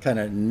kind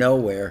of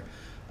nowhere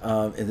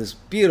in this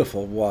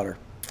beautiful water,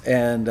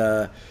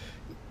 and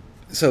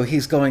so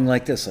he's going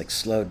like this, like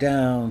slow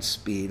down,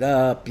 speed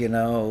up,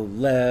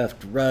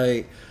 left,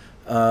 right.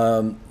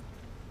 And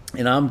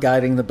I'm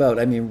guiding the boat.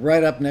 I mean,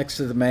 right up next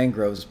to the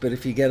mangroves. But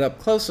if you get up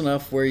close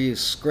enough where you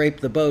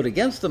scrape the boat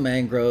against the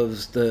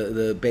mangroves,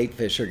 the bait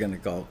fish are going to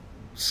go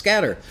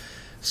scatter.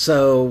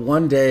 So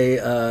one day,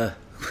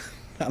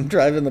 I'm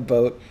driving the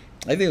boat.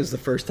 I think it was the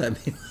first time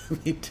he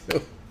let me do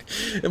it.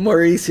 And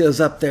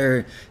Mauricio's up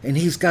there, and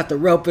he's got the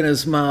rope in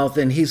his mouth,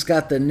 and he's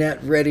got the net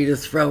ready to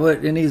throw it,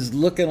 and he's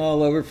looking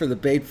all over for the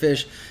bait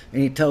fish,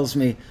 and he tells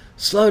me,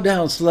 slow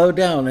down, slow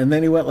down. And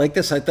then he went like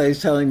this. I thought he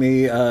was telling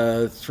me,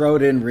 throw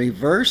it in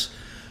reverse.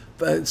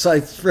 But so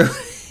I threw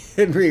it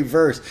in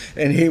reverse,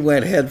 and he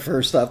went head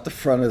first off the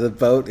front of the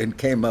boat and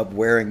came up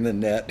wearing the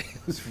net.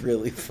 It was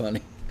really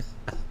funny.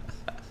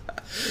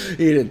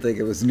 He didn't think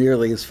it was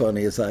nearly as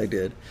funny as I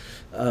did.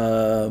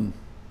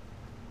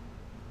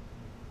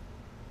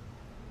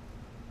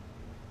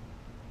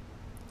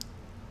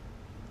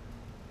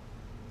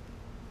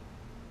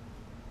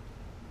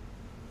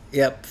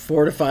 Yep,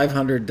 $400 to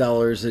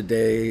 $500 a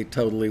day,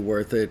 totally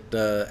worth it.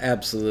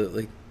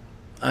 Absolutely.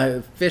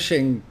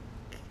 Fishing.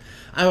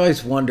 I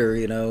always wonder,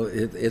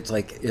 it's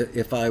like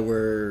if I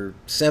were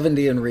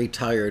 70 and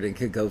retired and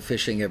could go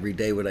fishing every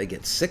day, would I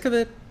get sick of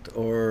it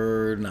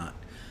or not?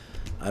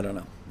 I don't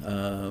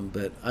know,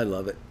 but I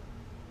love it.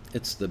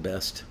 It's the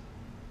best.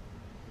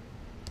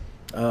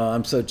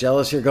 I'm so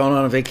jealous you're going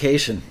on a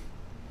vacation.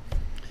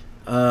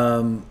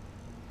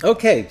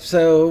 Okay,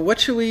 so what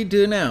should we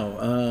do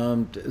now?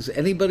 Does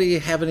anybody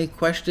have any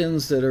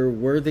questions that are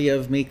worthy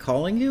of me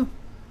calling you?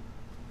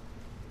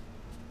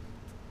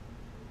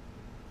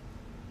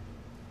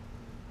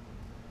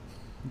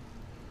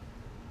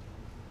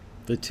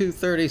 The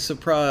 2:30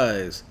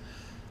 surprise.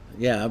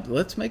 Yeah,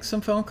 let's make some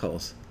phone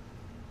calls.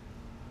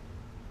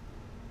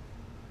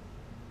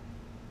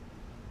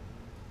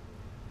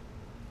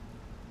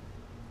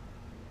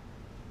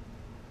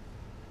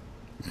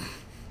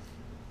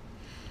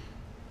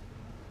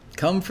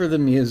 Come for the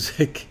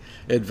music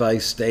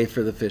advice, stay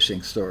for the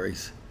fishing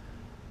stories.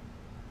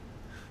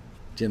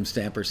 Jim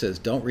Stamper says,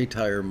 don't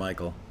retire,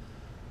 Michael.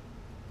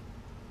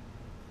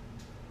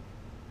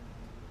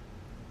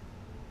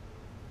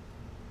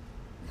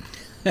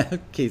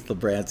 Keith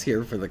LeBrandt's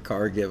here for the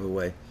car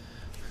giveaway.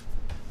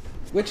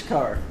 Which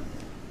car?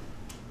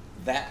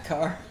 That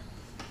car?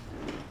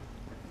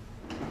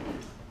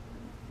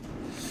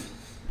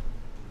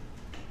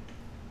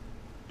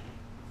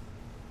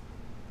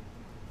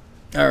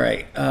 All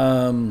right.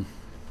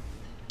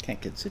 Can't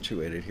get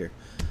situated here.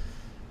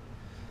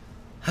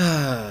 All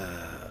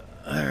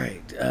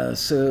right.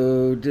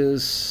 So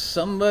does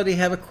somebody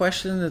have a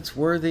question that's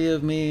worthy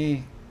of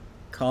me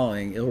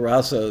calling? Il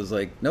Raso is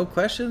like, no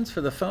questions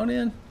for the phone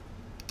in?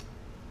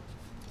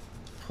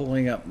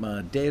 Pulling up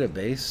my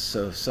database.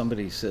 So if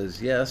somebody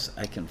says yes,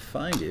 I can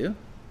find you.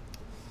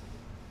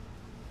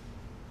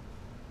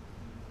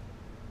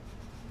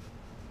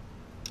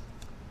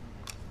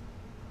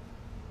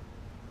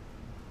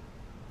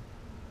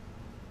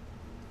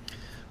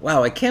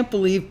 Wow, I can't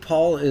believe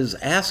Paul is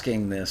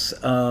asking this,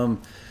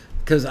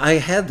 because I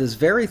had this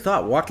very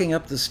thought walking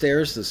up the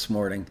stairs this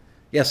morning.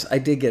 Yes, I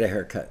did get a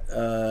haircut.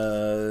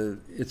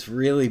 It's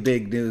really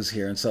big news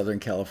here in Southern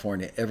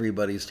California.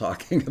 Everybody's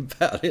talking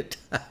about it.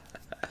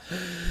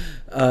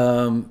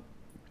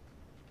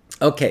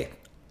 Okay,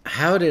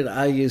 how did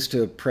I used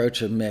to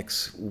approach a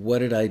mix? What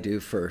did I do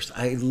first?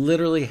 I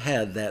literally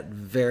had that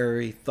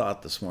very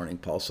thought this morning,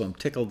 Paul, so I'm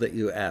tickled that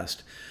you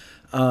asked.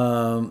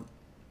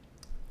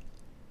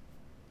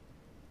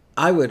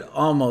 I would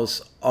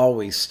almost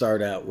always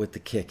start out with the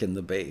kick and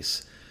the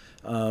base.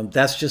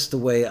 That's just the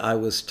way I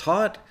was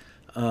taught.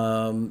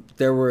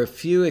 There were a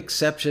few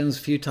exceptions,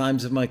 few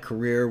times in my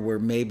career where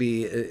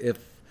maybe if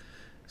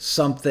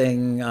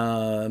something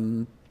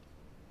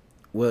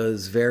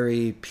was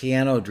very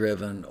piano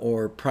driven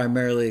or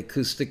primarily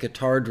acoustic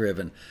guitar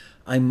driven,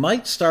 I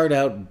might start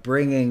out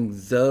bringing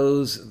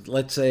those,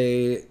 let's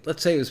say it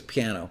was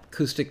piano,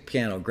 acoustic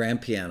piano,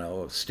 grand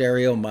piano,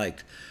 stereo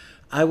mic.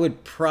 I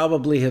would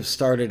probably have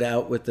started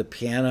out with the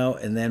piano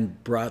and then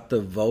brought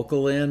the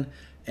vocal in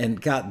and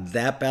got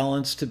that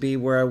balance to be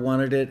where I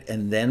wanted it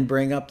and then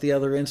bring up the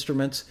other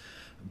instruments.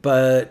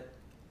 But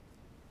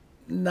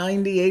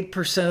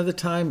 98% of the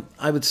time,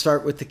 I would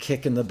start with the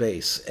kick and the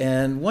bass.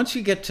 And once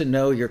you get to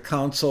know your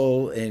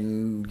console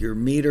and your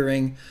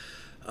metering,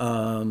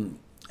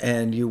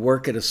 and you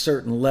work at a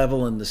certain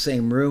level in the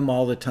same room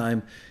all the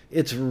time,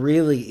 it's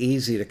really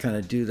easy to kind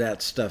of do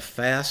that stuff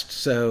fast.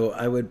 So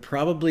I would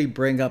probably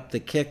bring up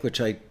the kick,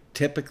 which I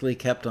typically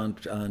kept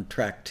on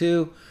track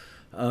 2.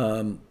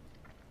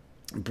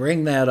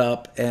 bring that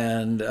up,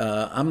 and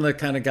I'm the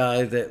kind of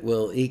guy that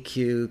will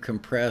EQ,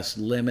 compress,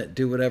 limit,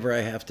 do whatever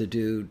I have to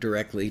do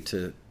directly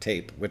to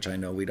tape, which I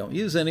know we don't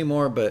use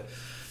anymore, but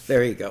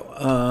there you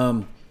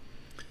go.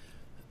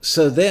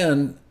 So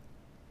then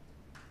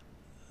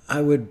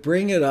I would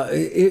bring it up.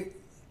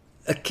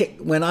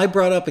 When I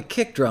brought up a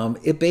kick drum,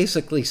 it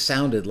basically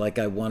sounded like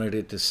I wanted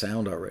it to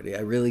sound already.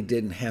 I really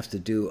didn't have to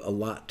do a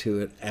lot to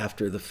it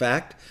after the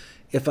fact.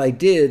 If I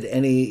did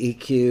any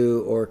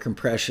EQ or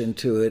compression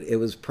to it, it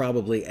was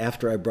probably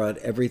after I brought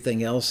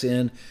everything else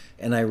in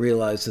and I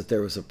realized that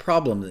there was a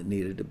problem that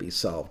needed to be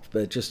solved.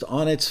 But just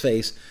on its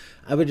face,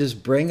 I would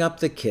just bring up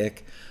the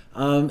kick.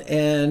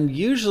 And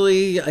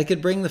usually I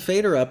could bring the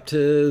fader up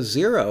to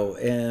 0,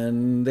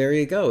 and there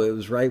you go. It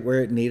was right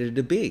where it needed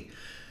to be.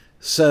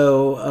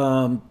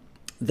 So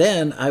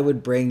then I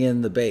would bring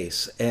in the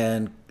bass,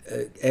 and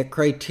at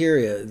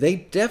Criteria, they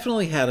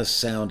definitely had a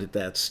sound at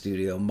that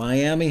studio.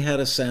 Miami had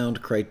a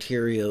sound.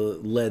 Criteria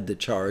led the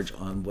charge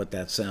on what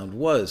that sound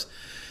was.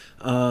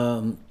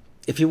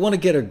 If you want to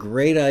get a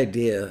great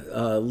idea,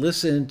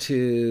 listen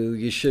to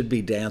You Should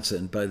Be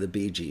Dancing by the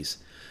Bee Gees.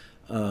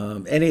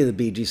 Any of the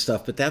Bee Gees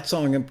stuff, but that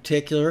song in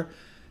particular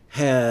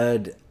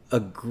had a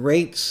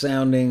great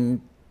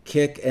sounding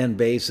kick and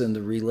bass, and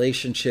the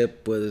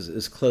relationship was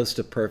as close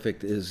to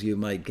perfect as you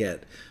might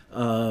get.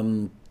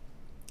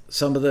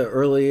 Some of the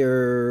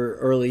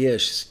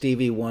early-ish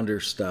Stevie Wonder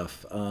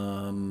stuff,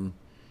 Inner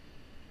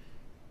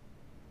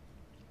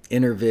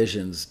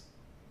Visions,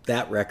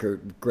 that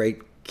record,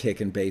 great kick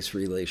and bass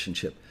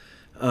relationship.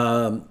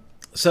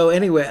 So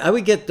anyway, I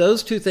would get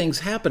those two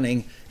things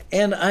happening,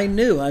 and I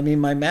knew, I mean,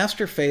 my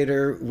master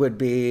fader would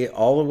be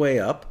all the way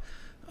up,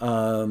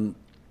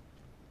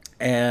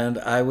 and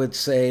I would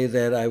say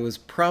that I was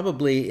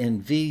probably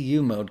in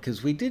VU mode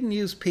because we didn't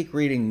use peak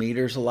reading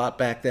meters a lot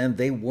back then.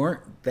 They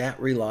weren't that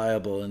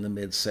reliable in the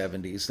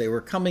mid-70s. They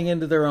were coming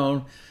into their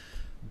own,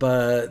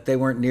 but they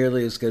weren't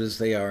nearly as good as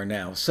they are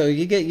now. So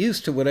you get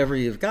used to whatever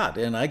you've got,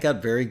 and I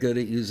got very good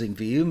at using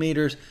VU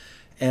meters.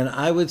 And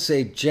I would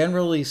say,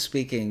 generally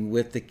speaking,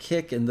 with the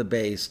kick and the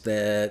bass,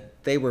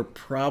 that they were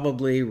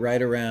probably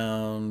right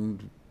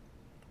around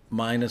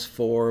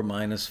 -4,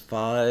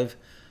 -5,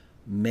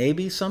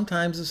 maybe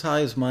sometimes as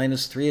high as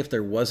 -3 if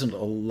there wasn't a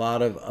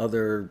lot of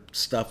other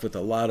stuff with a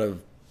lot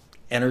of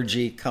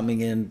energy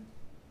coming in,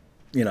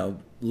 you know,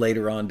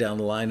 later on down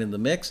the line in the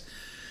mix.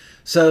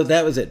 So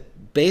that was it.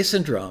 Bass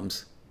and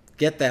drums,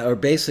 get that, or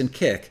bass and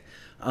kick.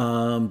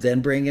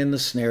 Then bring in the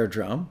snare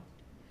drum.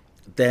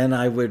 Then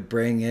I would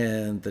bring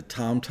in the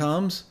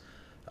tom-toms,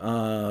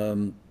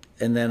 and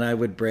then I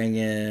would bring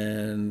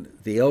in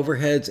the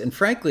overheads. And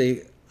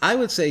frankly, I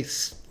would say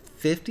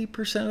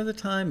 50% of the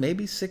time,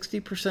 maybe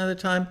 60% of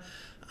the time,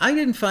 I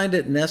didn't find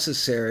it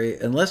necessary,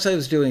 unless I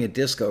was doing a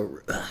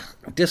disco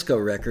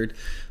record.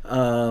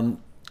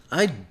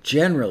 I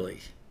generally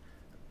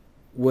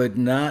would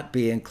not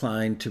be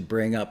inclined to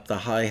bring up the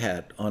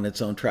hi-hat on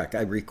its own track.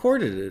 I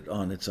recorded it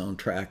on its own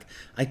track.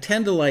 I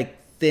tend to like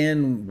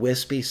thin,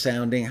 wispy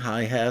sounding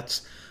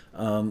hi-hats.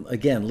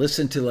 Again,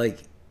 listen to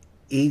like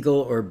Eagle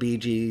or Bee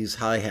Gees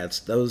hi-hats.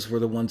 Those were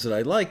the ones that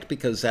I liked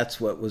because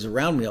that's what was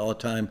around me all the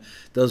time.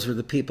 Those were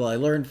the people I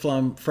learned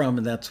from,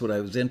 and that's what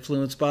I was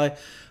influenced by.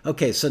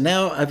 Okay, so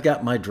now I've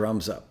got my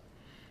drums up.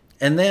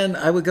 And then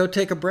I would go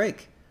take a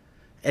break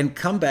and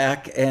come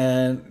back,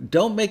 and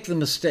don't make the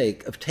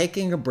mistake of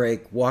taking a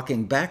break,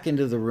 walking back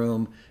into the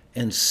room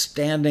and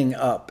standing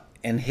up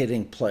and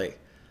hitting play,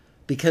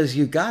 because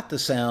you got the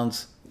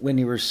sounds when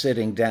you were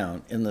sitting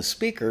down, and the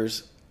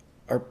speakers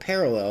are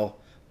parallel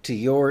to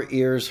your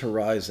ear's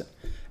horizon,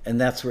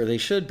 and that's where they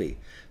should be.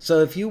 So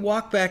if you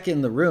walk back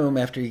in the room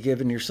after you've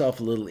given yourself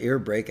a little ear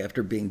break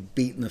after being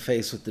beat in the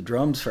face with the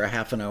drums for a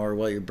half an hour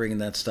while you're bringing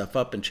that stuff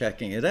up and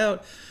checking it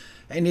out,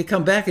 and you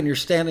come back and you're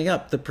standing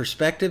up, the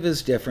perspective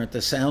is different,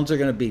 the sounds are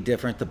going to be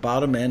different, the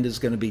bottom end is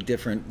going to be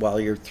different while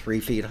you're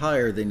 3 feet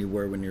higher than you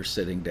were when you're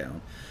sitting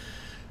down.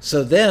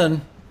 So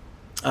then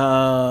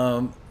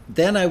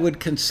I would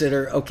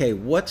consider, okay,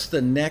 what's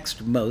the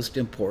next most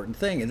important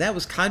thing? And that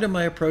was kind of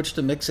my approach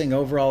to mixing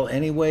overall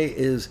anyway,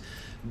 is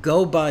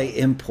go by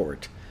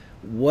import.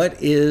 What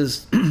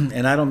is,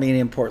 and I don't mean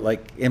import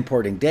like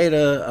importing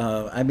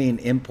data, I mean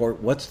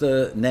import, what's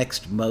the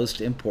next most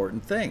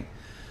important thing?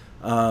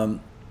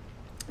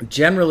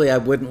 Generally, I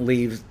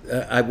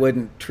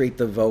wouldn't treat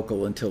the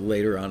vocal until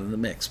later on in the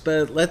mix.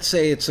 But let's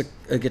say it's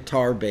a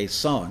guitar-based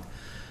song.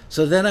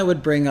 So then I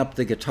would bring up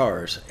the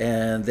guitars,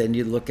 and then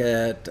you look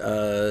at,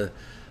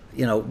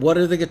 you know, what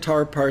are the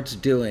guitar parts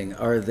doing?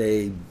 Are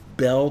they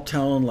bell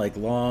tone, like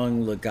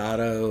long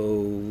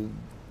legato,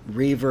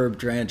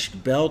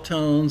 reverb-drenched bell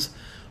tones?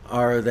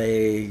 Are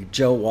they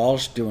Joe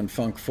Walsh doing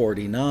Funk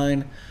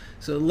 49?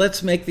 So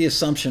let's make the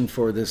assumption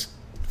for this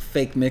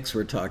fake mix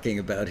we're talking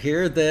about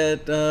here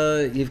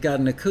that you've got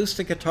an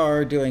acoustic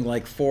guitar doing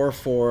like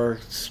 4/4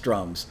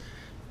 strums,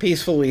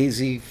 peaceful,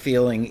 easy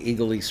feeling,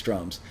 eagerly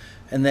strums.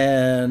 And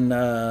then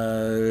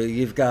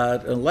you've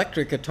got an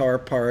electric guitar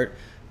part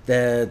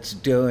that's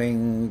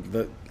doing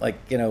the, like,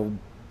 you know,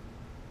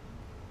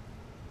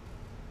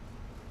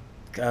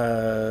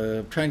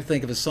 I'm trying to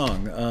think of a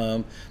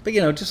song, but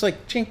you know, just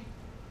like chink,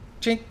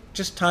 chink,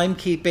 just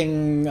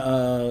timekeeping,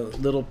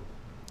 little,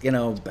 you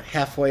know,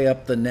 halfway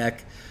up the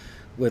neck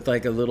with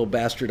like a little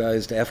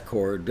bastardized F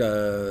chord,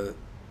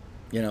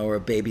 you know, or a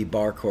baby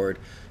bar chord,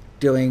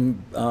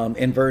 doing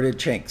inverted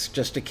chinks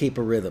just to keep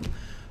a rhythm.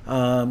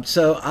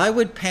 So I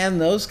would pan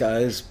those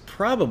guys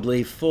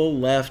probably full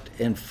left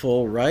and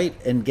full right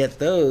and get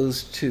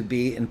those to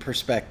be in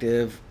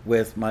perspective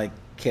with my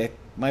kick,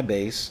 my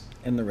bass,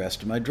 and the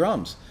rest of my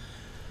drums.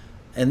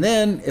 And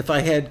then if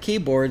I had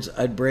keyboards,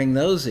 I'd bring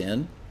those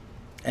in.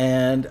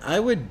 And I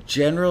would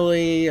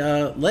generally,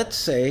 let's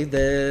say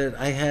that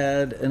I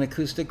had an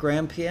acoustic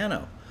grand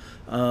piano.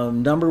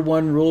 Number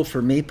one rule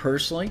for me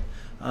personally,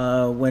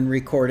 when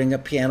recording a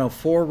piano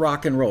for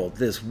rock and roll,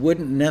 this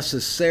wouldn't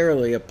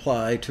necessarily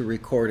apply to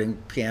recording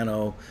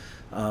piano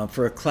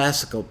for a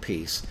classical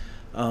piece.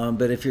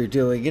 But if you're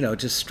doing, you know,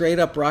 just straight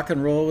up rock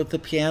and roll with the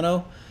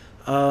piano,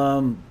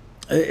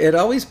 it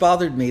always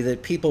bothered me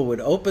that people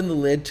would open the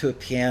lid to a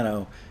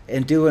piano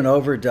and do an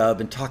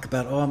overdub and talk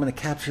about, oh, I'm going to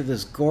capture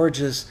this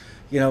gorgeous,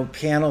 you know,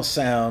 piano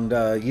sound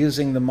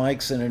using the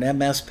mics in an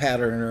MS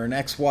pattern or an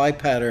XY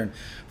pattern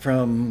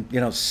from, you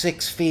know,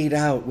 6 feet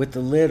out with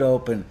the lid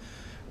open.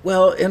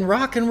 Well, in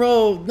rock and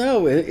roll,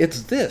 no,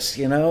 it's this,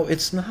 you know,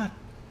 it's not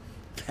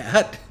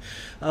that.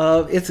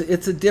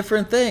 It's a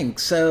different thing.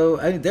 So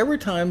there were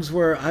times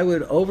where I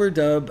would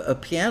overdub a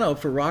piano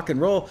for rock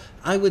and roll.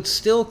 I would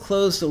still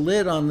close the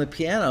lid on the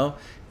piano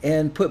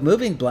and put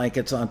moving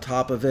blankets on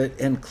top of it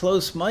and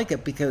close mic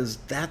it, because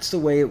that's the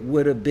way it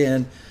would have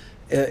been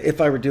if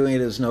I were doing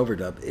it as an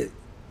overdub.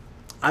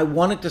 I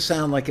want it to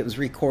sound like it was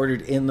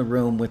recorded in the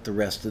room with the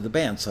rest of the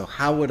band. So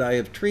how would I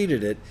have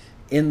treated it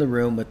in the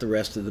room with the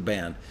rest of the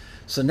band?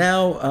 So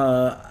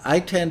now I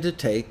tend to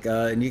take,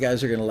 and you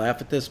guys are going to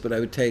laugh at this, but I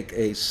would take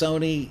a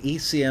Sony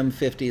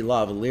ECM50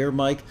 lavalier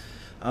mic.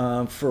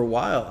 For a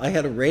while, I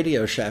had a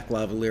Radio Shack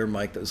lavalier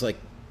mic that was like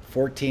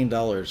 $14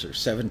 or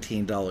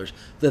 $17.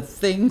 The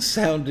thing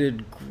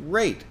sounded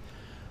great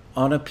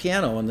on a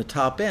piano on the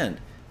top end.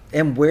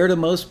 And where do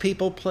most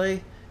people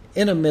play?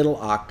 In a middle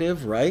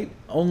octave, right?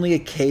 Only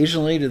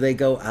occasionally do they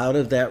go out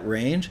of that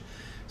range.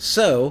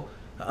 So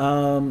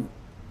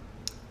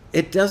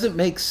it doesn't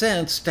make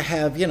sense to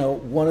have, you know,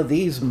 one of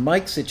these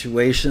mic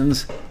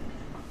situations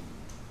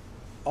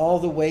all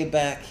the way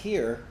back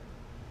here,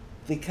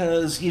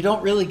 because you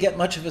don't really get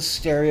much of a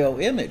stereo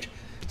image.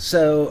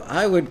 So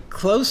I would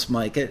close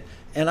mic it,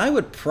 and I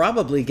would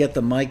probably get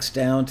the mics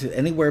down to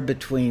anywhere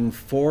between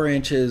 4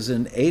 inches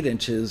and 8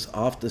 inches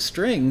off the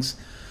strings.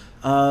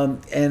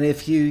 And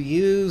if you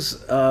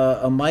use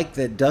a mic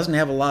that doesn't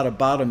have a lot of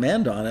bottom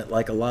end on it,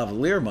 like a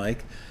lavalier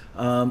mic,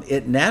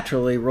 it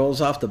naturally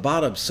rolls off the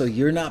bottom, so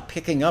you're not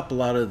picking up a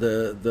lot of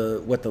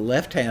the what the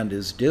left hand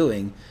is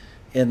doing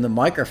in the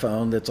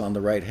microphone that's on the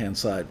right hand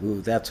side.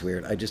 Ooh, that's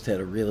weird. I just had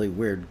a really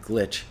weird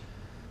glitch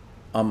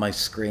on my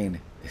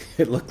screen.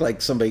 It looked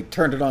like somebody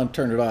turned it on,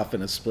 turned it off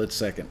in a split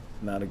second.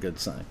 Not a good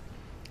sign.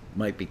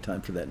 Might be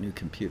time for that new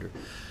computer.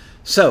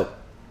 So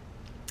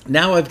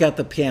now I've got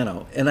the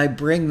piano, and I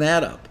bring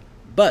that up.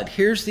 But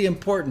here's the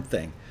important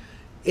thing.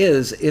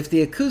 Is if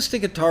the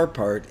acoustic guitar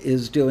part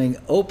is doing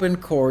open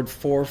chord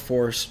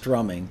 4/4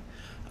 strumming,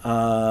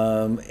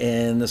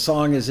 and the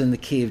song is in the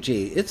key of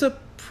G, it's a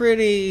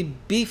pretty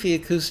beefy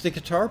acoustic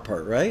guitar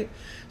part, right?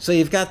 So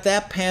you've got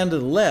that pan to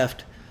the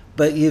left,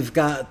 but you've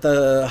got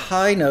the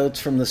high notes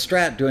from the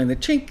Strat doing the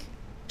chink,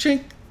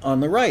 chink on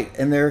the right,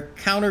 and they're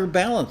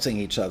counterbalancing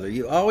each other.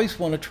 You always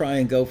want to try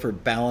and go for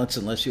balance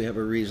unless you have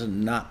a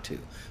reason not to,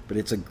 but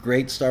it's a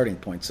great starting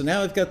point. So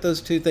now I've got those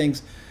two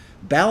things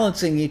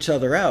balancing each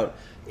other out.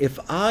 If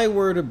I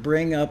were to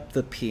bring up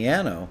the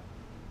piano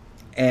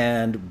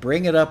and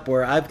bring it up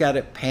where I've got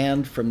it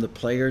panned from the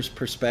player's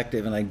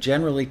perspective, and I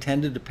generally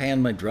tended to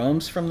pan my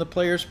drums from the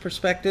player's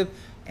perspective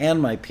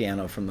and my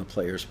piano from the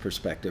player's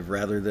perspective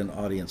rather than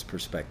audience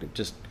perspective.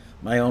 Just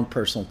my own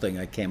personal thing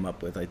I came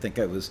up with. I think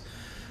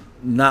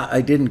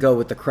I didn't go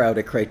with the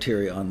crowded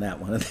criteria on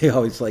that one. They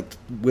always liked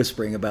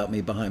whispering about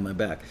me behind my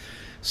back.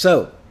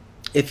 So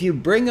if you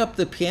bring up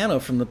the piano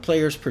from the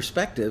player's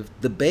perspective,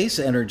 the bass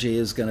energy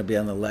is going to be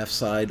on the left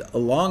side,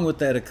 along with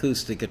that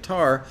acoustic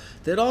guitar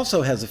that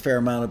also has a fair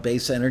amount of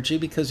bass energy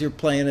because you're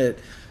playing it,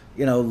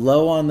 you know,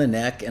 low on the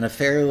neck in a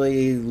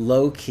fairly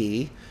low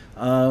key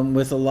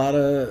with a lot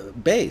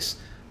of bass.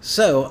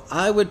 So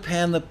I would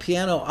pan the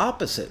piano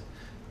opposite,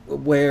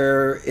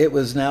 where it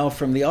was now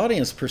from the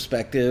audience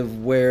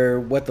perspective, where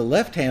what the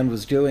left hand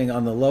was doing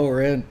on the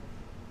lower end,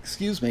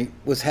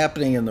 was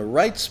happening in the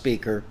right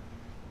speaker,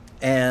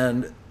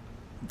 and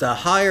the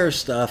higher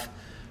stuff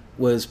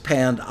was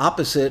panned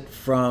opposite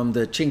from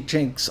the chink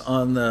chinks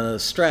on the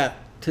Strat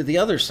to the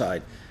other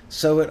side.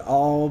 So it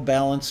all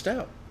balanced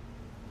out.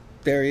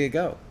 There you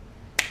go.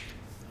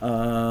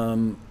 I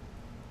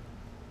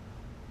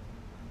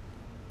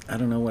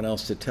don't know what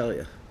else to tell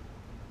you.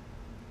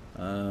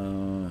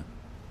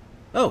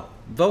 Oh,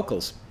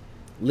 vocals.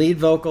 Lead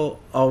vocal,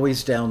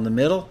 always down the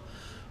middle.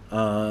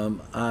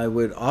 I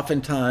would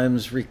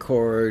oftentimes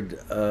record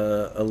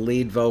a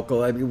lead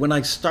vocal. I mean, when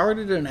I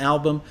started an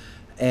album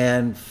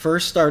and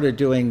first started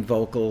doing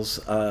vocals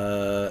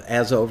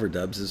as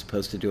overdubs as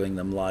opposed to doing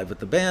them live with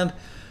the band,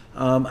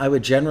 I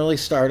would generally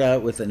start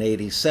out with an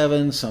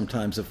 87,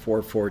 sometimes a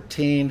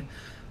 414.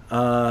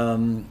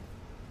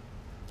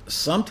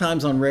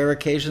 Sometimes on rare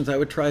occasions I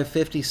would try a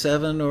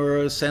 57 or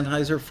a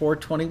Sennheiser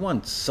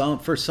 421.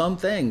 For some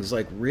things,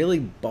 like really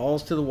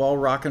balls to the wall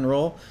rock and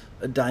roll,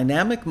 a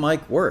dynamic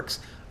mic works,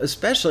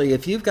 especially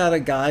if you've got a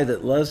guy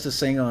that loves to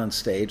sing on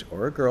stage,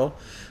 or a girl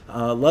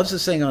loves to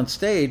sing on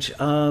stage.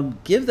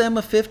 Give them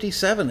a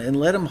 57 and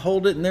let them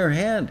hold it in their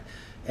hand,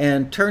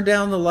 and turn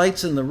down the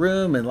lights in the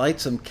room and light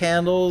some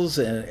candles,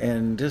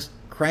 and just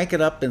crank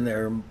it up in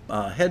their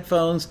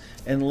headphones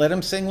and let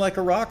them sing like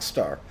a rock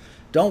star.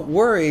 Don't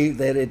worry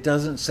that it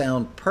doesn't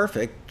sound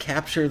perfect.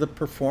 Capture the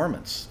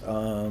performance.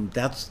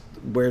 That's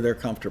where they're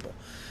comfortable.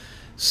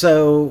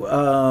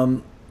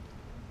 So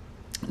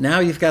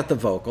now you've got the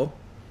vocal,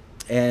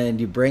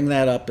 and you bring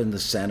that up in the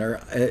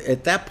center.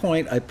 At that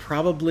point, I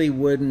probably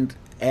wouldn't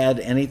add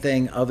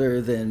anything other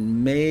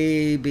than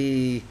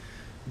maybe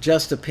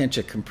just a pinch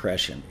of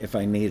compression if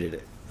I needed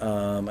it.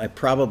 I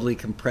probably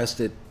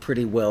compressed it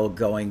pretty well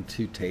going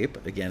to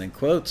tape, again in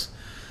quotes.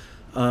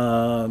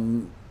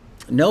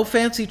 No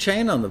fancy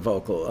chain on the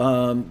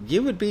vocal.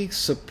 You would be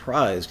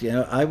surprised. You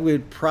know, I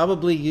would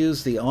probably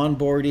use the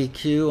onboard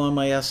EQ on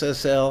my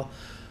SSL.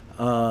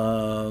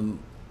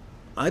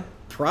 I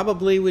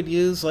probably would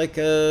use like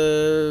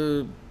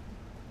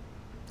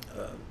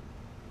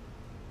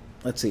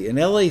let's see, an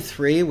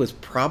LA3 was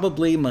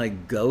probably my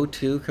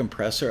go-to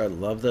compressor. I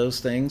love those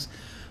things.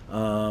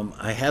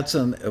 I had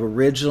some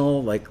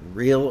original, like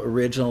real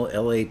original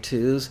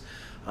LA2s.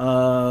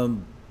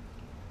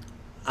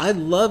 I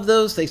love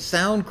those. They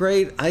sound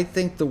great. I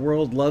think the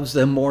world loves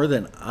them more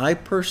than I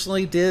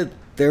personally did.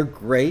 They're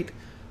great,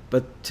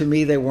 but to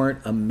me they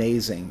weren't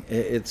amazing.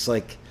 It's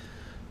like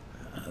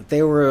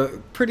they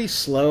were pretty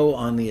slow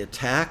on the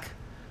attack.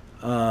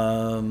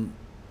 So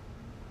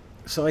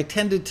I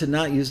tended to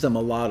not use them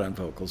a lot on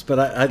vocals, but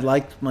I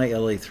liked my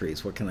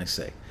LA3s. What can I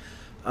say?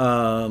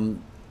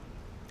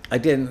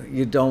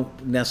 You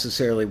don't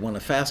necessarily want a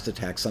fast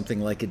attack,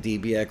 something like a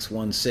DBX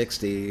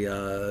 160,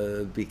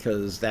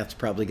 because that's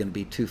probably going to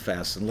be too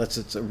fast, unless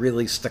it's a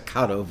really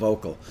staccato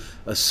vocal,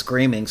 a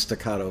screaming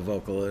staccato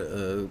vocal.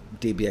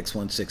 DBX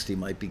 160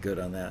 might be good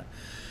on that.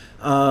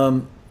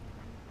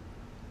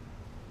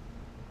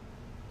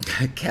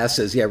 Cass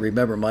says, yeah,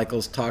 remember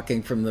Michael's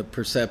talking from the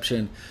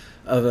perception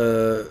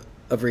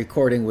of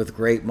recording with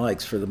great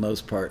mics for the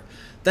most part.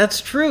 That's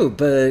true,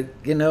 but,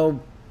 you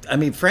know, I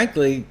mean,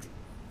 frankly,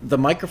 the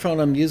microphone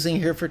I'm using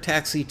here for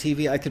Taxi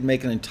TV, I could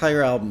make an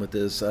entire album with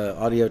this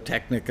Audio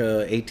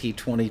Technica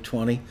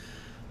AT2020. It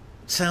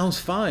sounds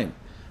fine.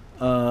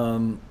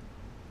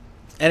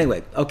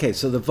 Anyway, okay,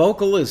 so the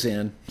vocal is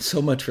in.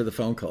 So much for the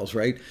phone calls,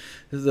 right?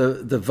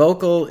 The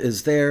vocal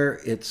is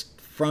there. It's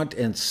front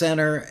and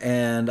center,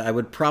 and I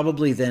would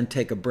probably then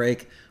take a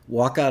break,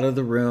 walk out of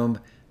the room,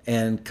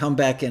 and come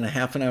back in a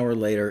half an hour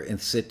later and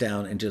sit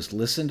down and just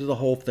listen to the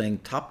whole thing,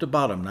 top to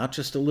bottom, not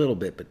just a little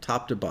bit, but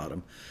top to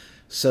bottom.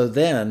 So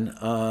then,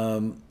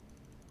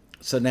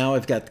 so now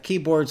I've got the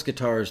keyboards,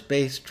 guitars,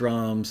 bass,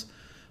 drums,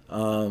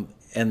 and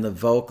the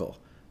vocal.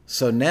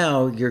 So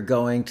now you're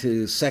going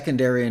to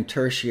secondary and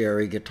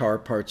tertiary guitar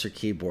parts or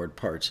keyboard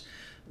parts.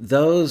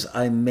 Those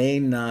I may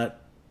not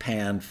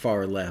pan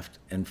far left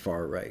and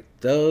far right.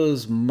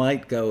 Those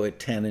might go at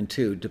 10 and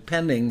 2,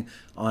 depending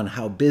on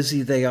how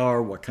busy they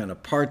are, what kind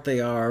of part they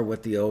are,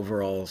 what the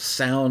overall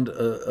sound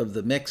of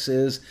the mix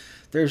is.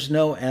 There's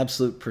no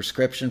absolute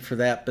prescription for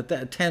that, but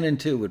that 10 and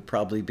 2 would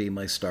probably be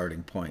my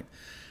starting point.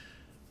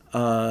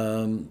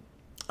 I'm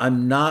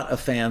not a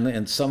fan,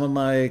 and some of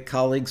my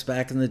colleagues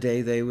back in the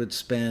day, they would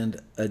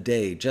spend a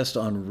day just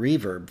on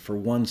reverb for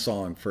one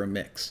song for a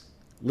mix.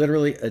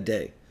 Literally a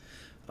day.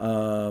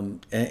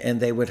 And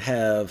they would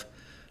have,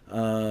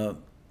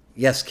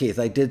 yes, Keith,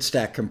 I did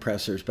stack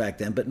compressors back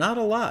then, but not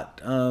a lot.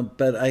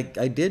 But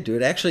I did do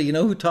it. Actually, you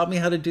know who taught me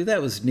how to do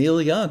that was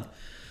Neil Young.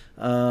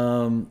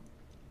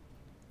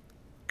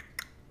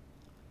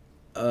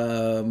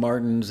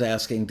 Martin's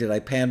asking, did I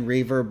pan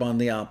reverb on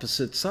the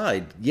opposite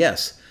side?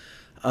 Yes.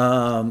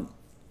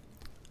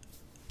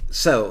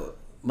 So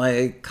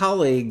my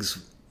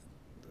colleagues,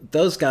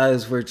 those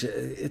guys were,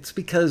 it's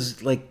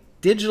because like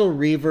digital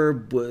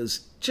reverb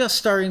was just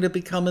starting to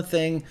become a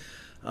thing.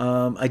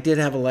 I did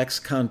have a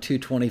Lexicon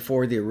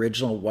 224, the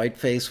original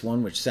whiteface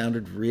one, which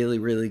sounded really,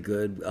 really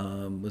good.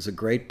 Was a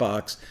great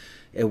box.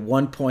 At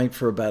one point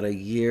for about a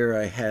year,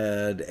 I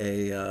had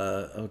a,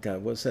 oh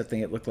God, what's that thing?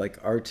 It looked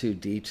like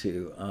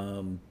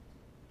R2-D2.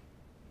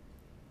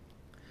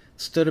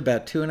 Stood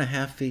about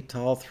 2.5 feet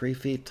tall, 3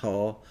 feet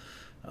tall.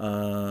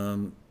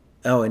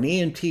 Oh, an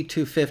EMT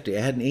 250.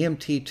 I had an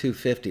EMT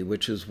 250,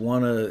 which is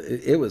one of,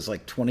 it was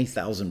like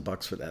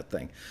 $20,000 for that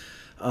thing.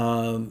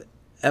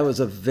 That was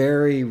a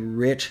very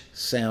rich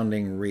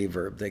sounding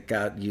reverb that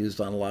got used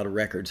on a lot of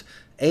records.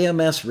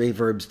 AMS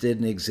reverbs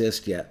didn't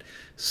exist yet.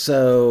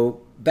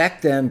 So back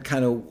then,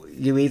 kind of,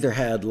 you either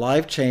had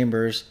live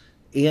chambers,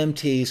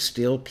 EMT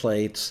steel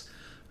plates.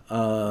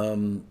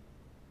 Um,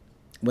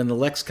 when the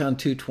Lexicon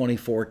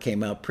 224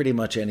 came out, pretty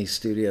much any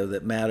studio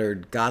that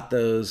mattered got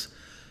those.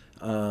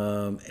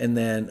 And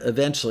then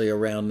eventually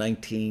around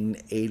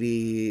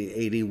 1980,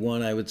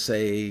 81, I would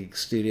say,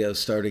 studios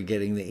started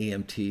getting the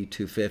EMT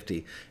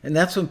 250. And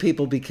that's when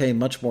people became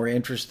much more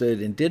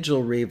interested in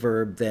digital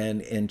reverb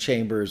than in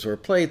chambers or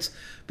plates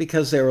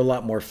because they were a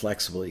lot more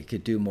flexible. You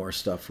could do more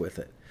stuff with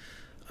it.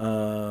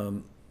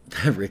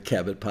 Rick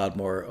Cabot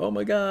Podmore, oh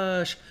my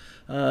gosh.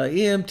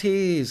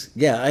 EMTs.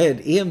 Yeah, I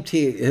had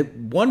EMT at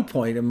one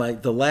point in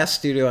the last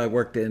studio I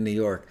worked in New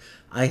York.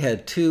 I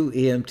had two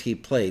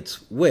EMT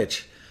plates,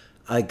 which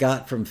I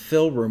got from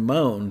Phil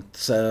Ramone.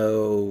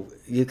 So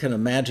you can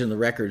imagine the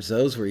records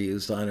those were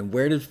used on. And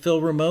where did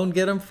Phil Ramone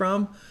get them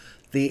from?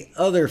 The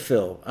other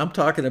Phil. I'm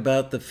talking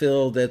about the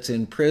Phil that's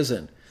in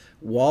prison.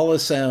 Wall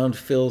of Sound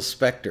Phil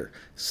Spector.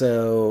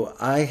 So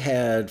I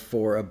had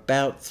for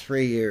about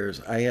 3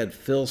 years, I had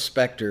Phil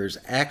Spector's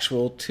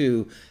actual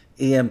two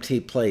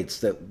EMT plates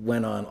that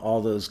went on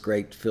all those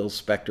great Phil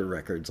Spector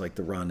records like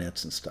the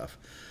Ronettes and stuff.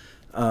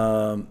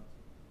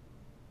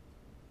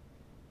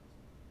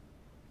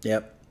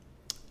 Yep.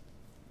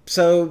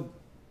 So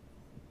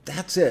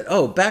that's it.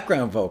 Oh,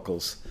 background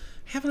vocals.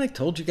 Haven't I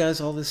told you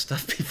guys all this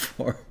stuff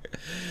before?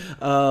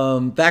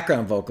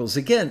 Background vocals.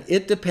 Again,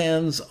 it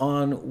depends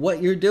on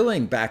what you're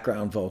doing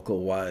background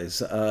vocal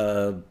wise.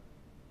 Is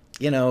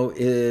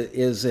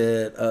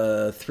it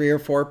a 3 or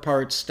 4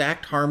 part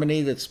stacked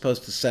harmony that's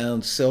supposed to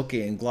sound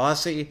silky and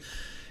glossy?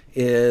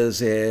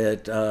 Is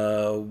it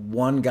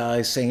one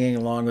guy singing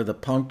along with a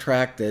punk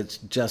track that's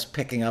just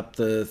picking up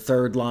the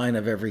third line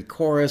of every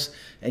chorus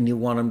and you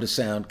want them to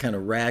sound kind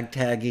of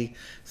ragtaggy?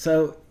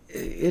 So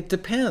it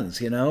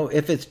depends,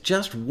 If it's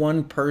just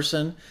one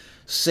person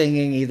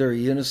singing either a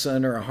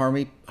unison or a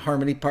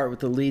harmony part with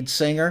the lead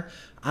singer,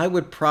 I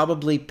would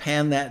probably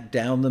pan that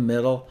down the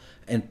middle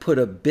and put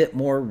a bit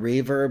more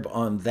reverb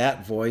on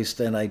that voice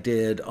than I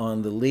did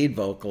on the lead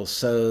vocal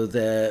so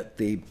that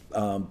the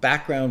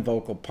background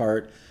vocal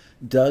part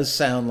does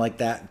sound like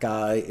that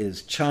guy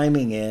is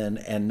chiming in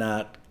and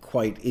not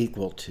quite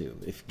equal to,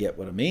 if you get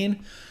what I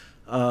mean.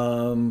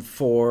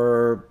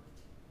 For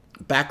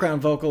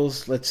background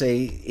vocals, let's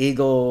say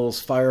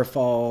Eagles,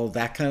 Firefall,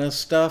 that kind of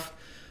stuff,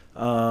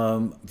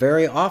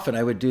 very often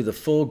I would do the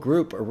full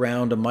group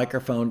around a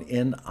microphone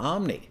in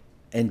Omni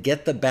and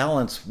get the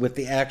balance with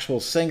the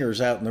actual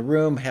singers out in the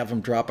room, have them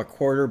drop a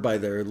quarter by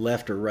their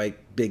left or right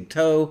big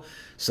toe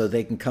so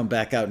they can come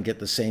back out and get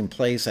the same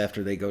place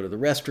after they go to the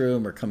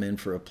restroom or come in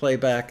for a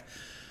playback.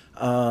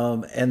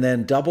 And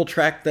then double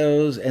track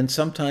those and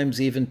sometimes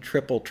even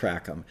triple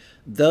track them.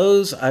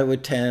 Those I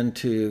would tend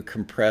to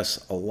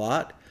compress a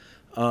lot.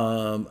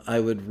 I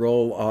would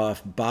roll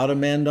off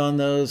bottom end on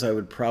those. I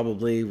would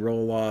probably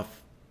roll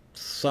off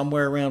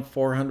somewhere around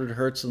 400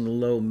 hertz in the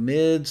low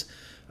mids.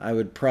 I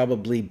would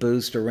probably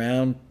boost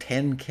around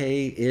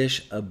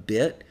 10K-ish a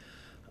bit.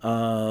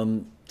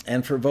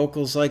 And for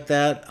vocals like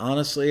that,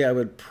 honestly, I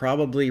would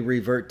probably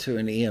revert to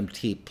an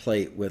EMT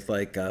plate with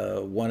like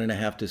a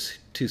 1.5 to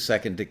 2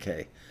 second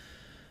decay.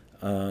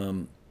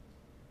 Wow,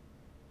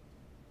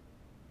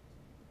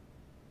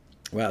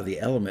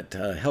 the Element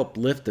helped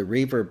lift the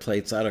reverb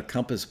plates out of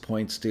Compass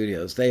Point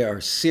Studios. They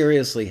are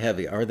seriously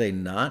heavy, are they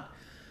not?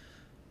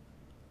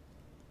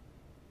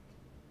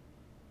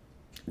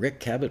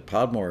 Rick Cabot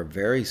Podmore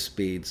vary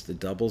speeds, the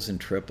doubles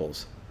and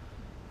triples.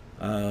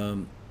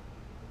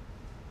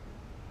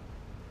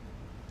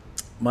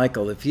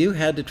 Michael, if you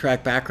had to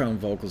track background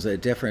vocals at a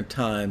different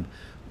time,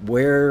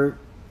 where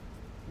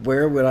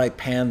would I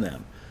pan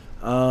them?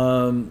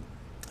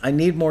 I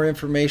need more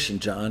information,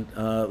 John.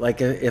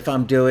 Like if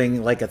I'm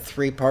doing like a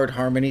 3-part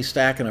harmony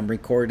stack and I'm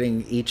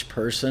recording each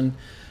person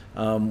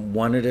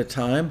one at a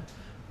time,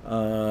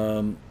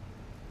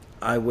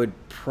 I would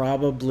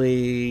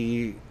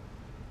probably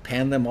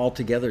pan them all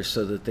together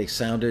so that they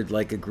sounded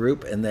like a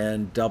group and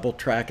then double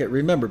track it.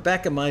 Remember,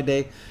 back in my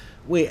day,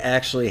 we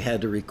actually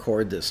had to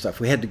record this stuff.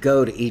 We had to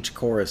go to each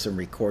chorus and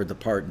record the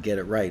part and get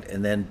it right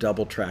and then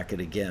double track it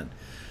again.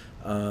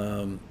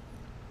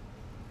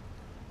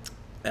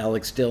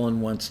 Alex Dillon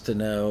wants to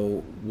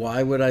know,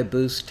 why would I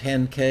boost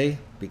 10K?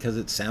 Because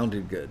it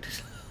sounded good.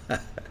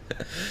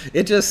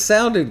 It just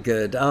sounded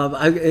good.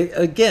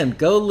 Again,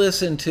 go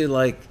listen to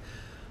like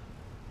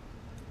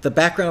the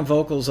background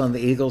vocals on the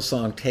Eagles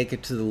song, Take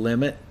It to the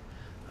Limit.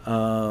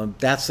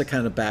 That's the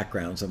kind of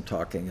backgrounds I'm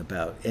talking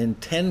about. And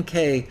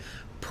 10K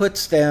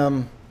puts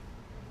them,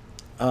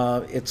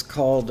 it's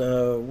called,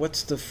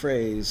 what's the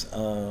phrase?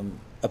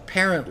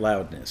 Apparent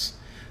loudness.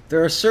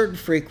 There are certain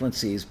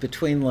frequencies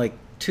between like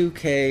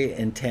 2K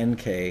and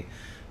 10K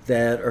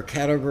that are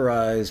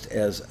categorized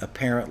as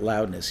apparent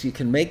loudness. You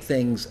can make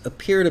things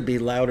appear to be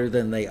louder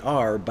than they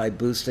are by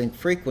boosting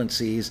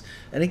frequencies.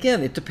 And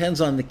again, it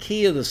depends on the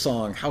key of the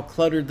song, how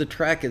cluttered the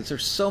track is.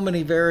 There's so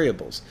many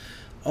variables.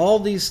 All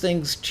these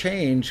things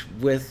change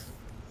with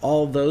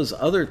all those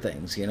other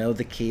things,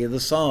 the key of the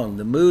song,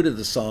 the mood of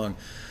the song,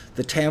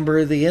 the timbre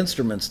of the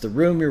instruments, the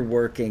room you're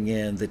working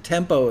in, the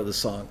tempo of the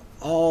song,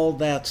 all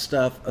that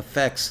stuff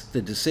affects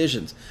the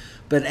decisions.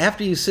 But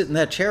after you sit in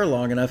that chair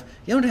long enough,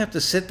 you don't have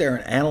to sit there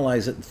and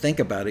analyze it and think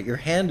about it. Your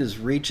hand is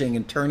reaching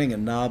and turning a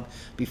knob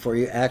before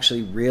you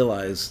actually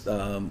realize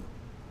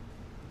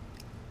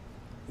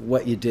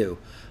what you do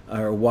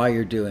or why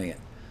you're doing it.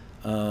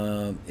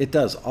 It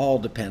does all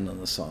depend on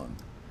the song.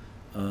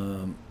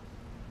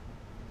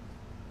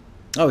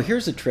 Oh,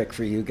 here's a trick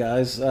for you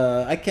guys.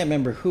 I can't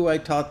remember who I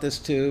taught this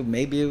to.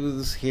 Maybe it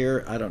was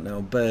here. I don't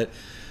know. But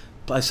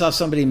I saw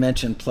somebody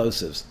mention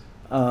plosives.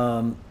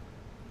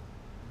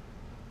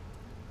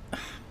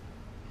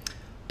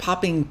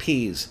 Popping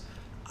peas.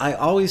 I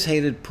always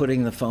hated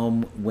putting the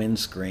foam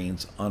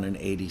windscreens on an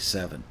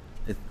 87.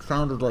 It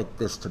sounded like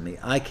this to me.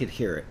 I could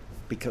hear it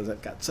because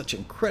I've got such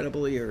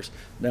incredible ears.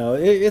 No,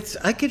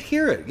 I could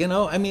hear it, you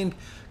know. I mean,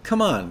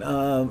 come on.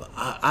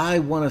 I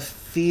want to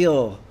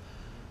feel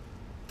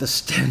the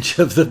stench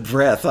of the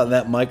breath on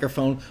that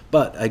microphone,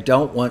 but I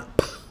don't want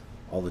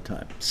all the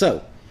time.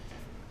 So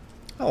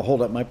I'll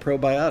hold up my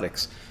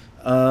probiotics.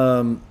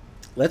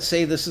 Let's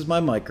say this is my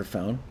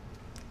microphone.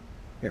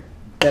 Here,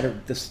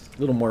 better, this a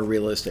little more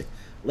realistic.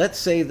 Let's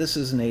say this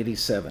is an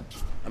 87.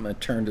 I'm going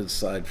to turn to the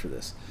side for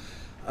this.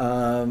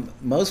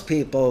 Most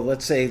people,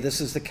 let's say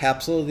this is the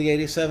capsule of the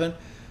 87.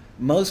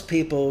 Most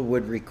people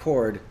would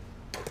record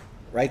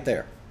right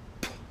there,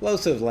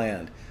 plosive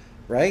land,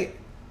 right?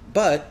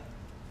 But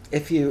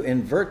if you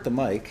invert the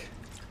mic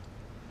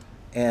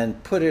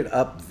and put it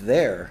up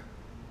there,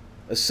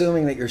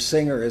 assuming that your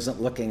singer isn't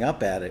looking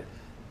up at it,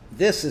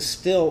 this is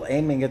still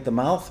aiming at the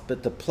mouth,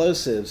 but the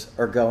plosives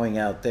are going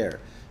out there.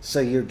 So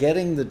you're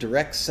getting the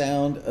direct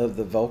sound of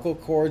the vocal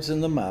cords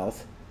in the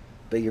mouth,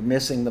 but you're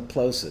missing the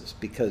plosives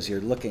because you're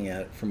looking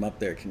at it from up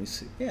there. Can you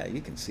see? Yeah,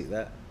 you can see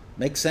that.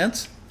 Make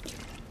sense?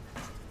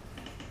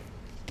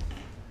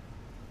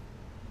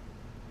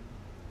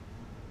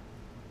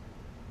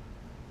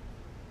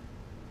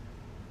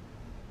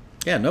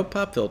 Yeah, no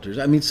pop filters.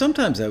 I mean,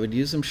 sometimes I would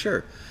use them,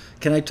 sure.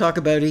 Can I talk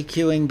about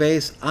EQing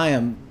bass? I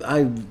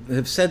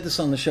have said this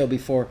on the show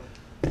before.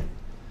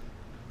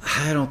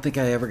 I don't think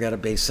I ever got a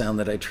bass sound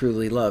that I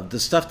truly loved.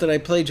 The stuff that I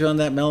played you on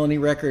that Melanie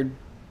record,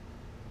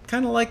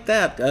 kind of like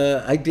that.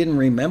 I didn't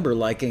remember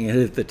liking it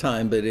at the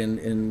time, but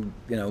in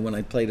you know, when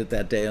I played it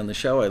that day on the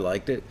show, I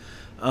liked it.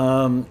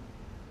 EQing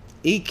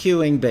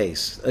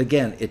bass,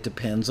 again, it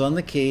depends on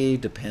the key,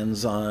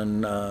 depends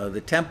on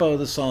the tempo of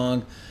the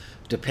song,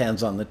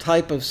 depends on the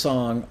type of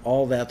song,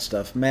 all that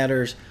stuff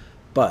matters.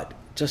 But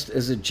just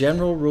as a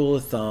general rule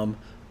of thumb,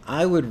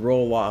 I would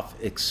roll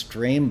off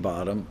extreme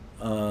bottom.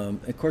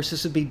 Of course,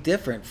 this would be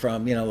different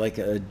from, you know, like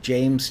a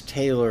James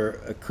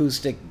Taylor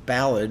acoustic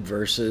ballad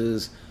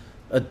versus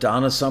a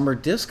Donna Summer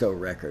disco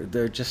record.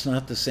 They're just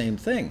not the same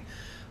thing.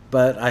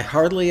 But I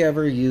hardly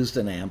ever used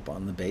an amp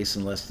on the bass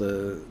unless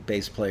the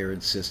bass player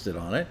insisted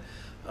on it.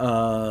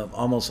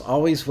 Almost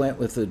always went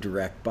with a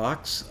direct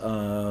box,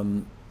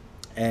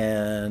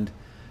 and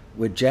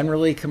would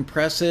generally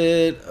compress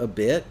it a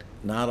bit,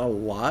 not a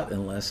lot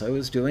unless I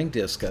was doing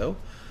disco.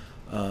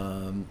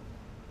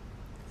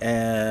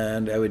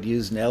 And I would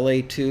use an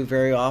LA2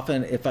 very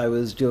often. If I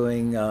was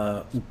doing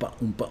oompa,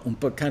 oompa,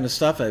 oompa kind of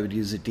stuff, I would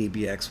use a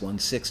DBX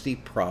 160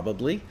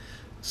 probably.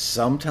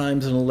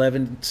 Sometimes an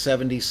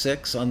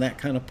 1176 on that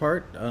kind of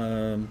part.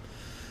 And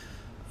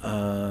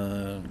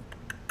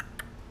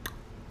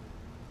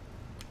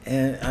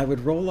I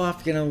would roll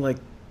off, you know, like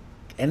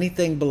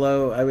anything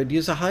below, I would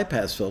use a high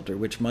pass filter,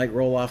 which might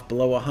roll off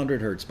below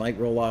 100 hertz, might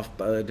roll off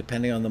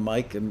depending on the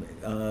mic and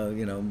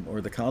you know,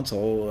 or the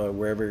console,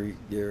 wherever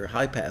your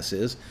high pass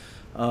is.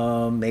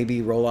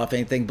 Maybe roll off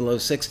anything below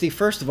 60.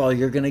 First of all,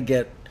 you're going to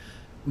get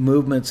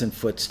movements and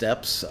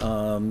footsteps.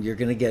 You're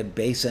going to get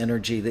bass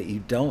energy that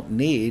you don't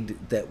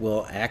need that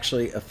will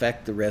actually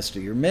affect the rest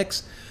of your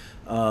mix.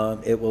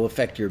 It will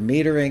affect your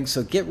metering,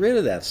 so get rid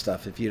of that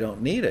stuff if you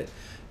don't need it.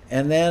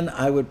 And then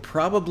I would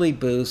probably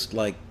boost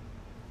like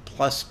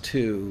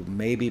 +2,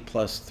 maybe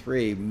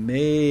 +3,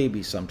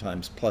 maybe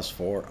sometimes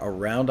 +4,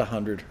 around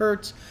 100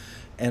 hertz,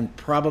 and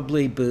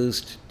probably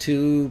boost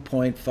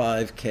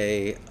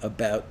 2.5K,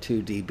 about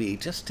 2 dB,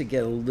 just to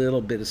get a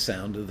little bit of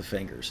sound of the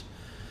fingers.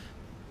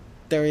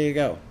 There you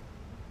go.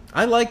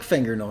 I like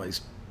finger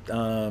noise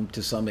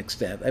to some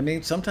extent. I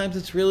mean, sometimes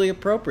it's really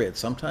appropriate,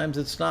 sometimes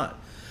it's not.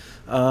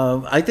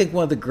 I think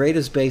one of the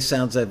greatest bass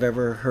sounds I've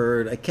ever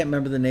heard, I can't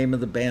remember the name of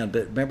the band,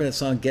 but remember that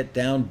song, Get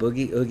Down,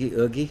 Boogie, Oogie,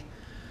 Oogie?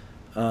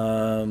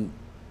 I'm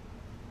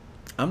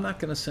not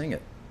going to sing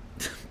it,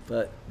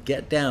 but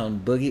Get Down,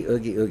 Boogie,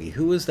 Oogie, Oogie.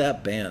 Who was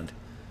that band?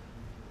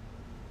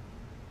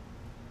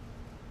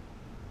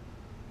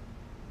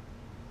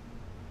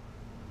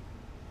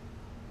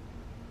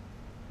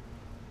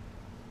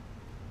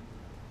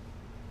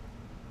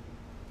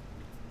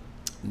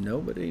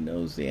 Nobody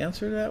knows the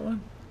answer to that one?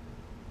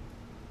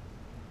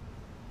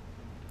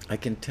 I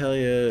can tell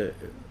you,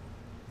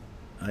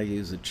 I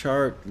use a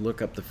chart,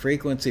 look up the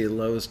frequency, the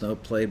lowest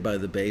note played by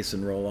the bass,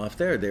 and roll off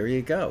there. There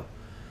you go.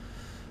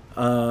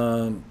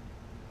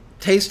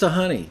 Taste of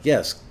Honey.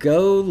 Yes,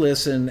 go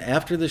listen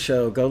after the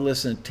show. Go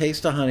listen.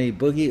 Taste of Honey,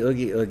 Boogie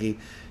Oogie Oogie.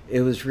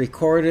 It was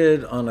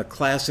recorded on a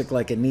classic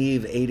like a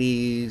Neve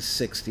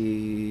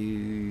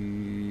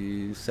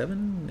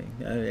 8067,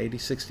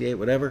 8068,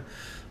 whatever.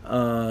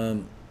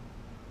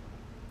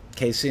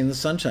 Casey and the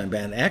Sunshine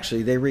Band.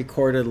 Actually, they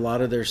recorded a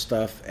lot of their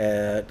stuff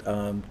at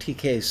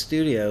TK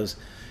Studios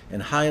in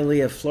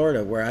Hialeah,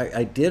 Florida, where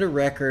I did a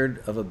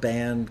record of a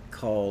band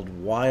called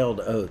Wild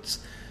Oats.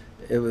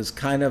 It was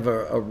kind of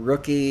a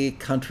rookie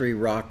country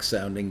rock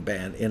sounding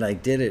band, and I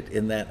did it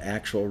in that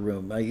actual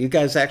room. You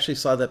guys actually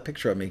saw that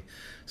picture of me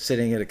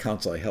sitting at a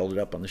console. I held it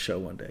up on the show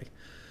one day.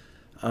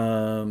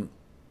 The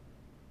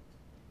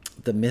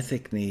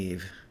Mythic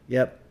Neve.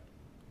 Yep.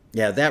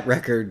 Yeah, that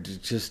record,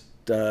 just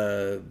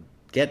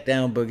Get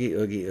Down Boogie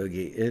Oogie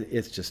Oogie.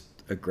 It's just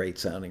a great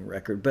sounding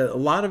record. But a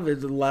lot of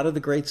the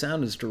great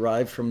sound is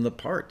derived from the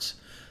parts.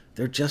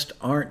 There just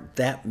aren't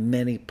that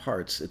many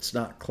parts. It's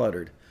not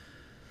cluttered.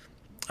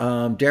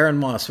 Darren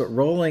Moss, what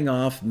rolling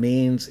off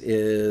means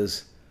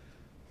is,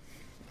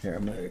 here,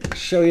 I'm going to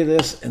show you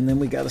this, and then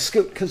we got to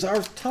scoot because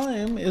our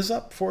time is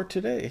up for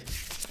today.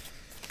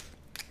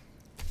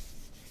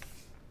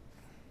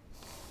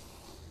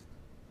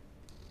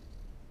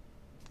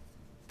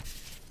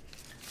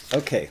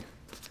 Okay.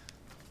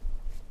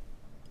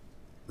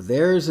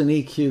 There's an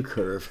EQ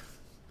curve.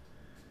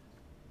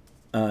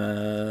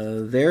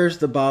 There's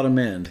the bottom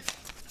end.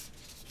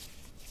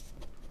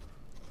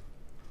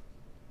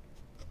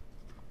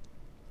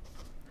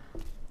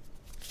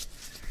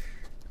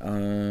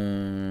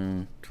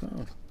 Uh,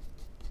 12.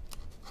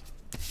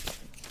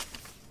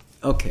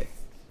 Okay.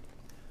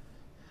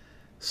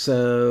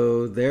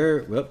 So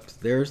there, whoops,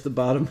 there's the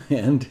bottom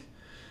end.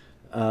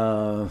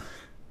 So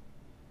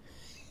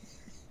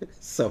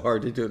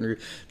hard to do.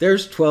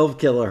 There's 12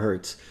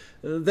 kilohertz.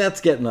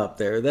 That's getting up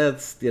there.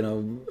 That's, you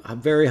know, a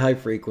very high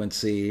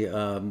frequency.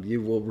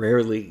 You will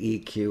rarely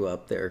EQ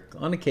up there.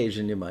 On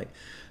occasion, you might.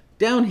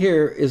 Down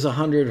here is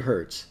 100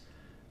 hertz.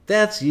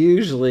 That's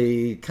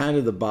usually kind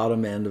of the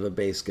bottom end of a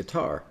bass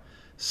guitar.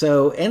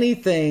 So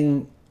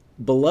anything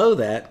below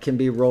that can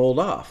be rolled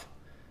off.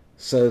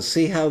 So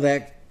see how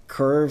that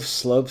curve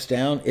slopes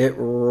down? It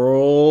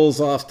rolls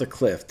off the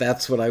cliff.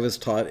 That's what I was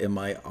taught in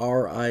my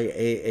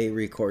RIAA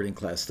recording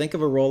class. Think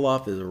of a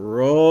roll-off as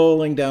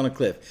rolling down a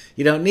cliff.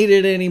 You don't need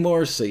it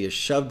anymore, so you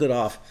shoved it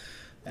off.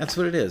 That's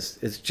what it is.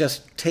 It's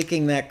just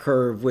taking that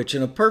curve, which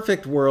in a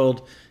perfect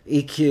world,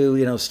 EQ,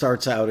 you know,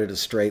 starts out at a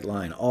straight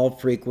line. All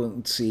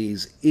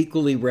frequencies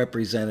equally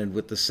represented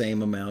with the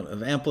same amount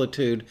of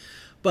amplitude.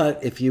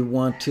 But if you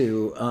want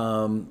to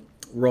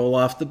roll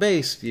off the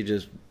bass, you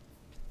just,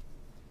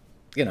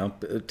 you know,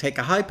 take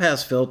a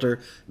high-pass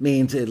filter,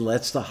 means it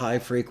lets the high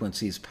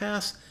frequencies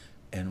pass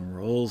and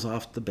rolls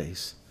off the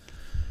bass.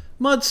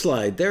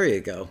 Mudslide, there you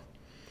go.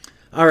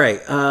 All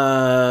right.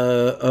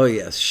 Oh,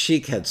 yes.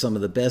 Chic had some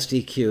of the best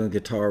EQ and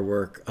guitar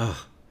work.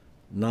 Oh,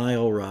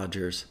 Nile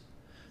Rodgers.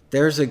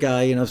 There's a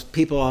guy, you know,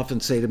 people often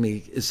say to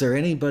me, is there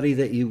anybody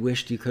that you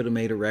wished you could have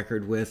made a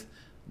record with?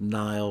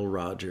 Nile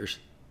Rodgers.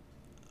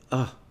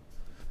 Oh,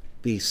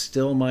 be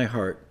still my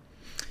heart.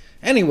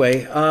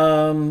 Anyway,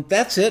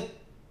 that's it.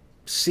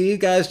 See you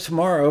guys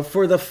tomorrow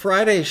for the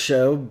Friday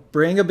show.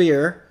 Bring a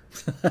beer.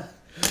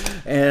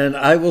 And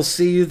I will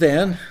see you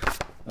then.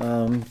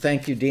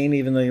 Thank you, Dean,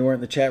 even though you weren't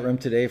in the chat room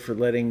today, for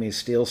letting me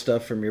steal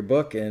stuff from your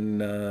book.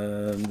 And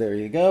there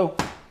you go.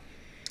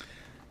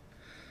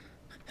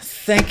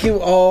 Thank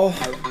you all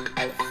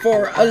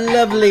for a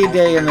lovely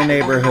day in the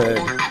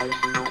neighborhood.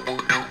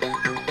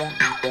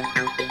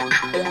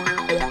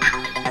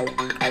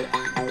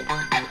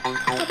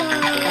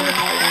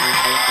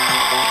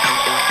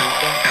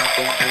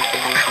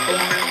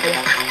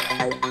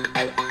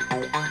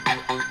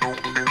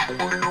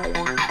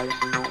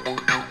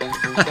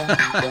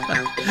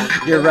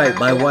 You're right,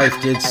 my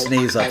wife did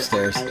sneeze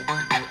upstairs.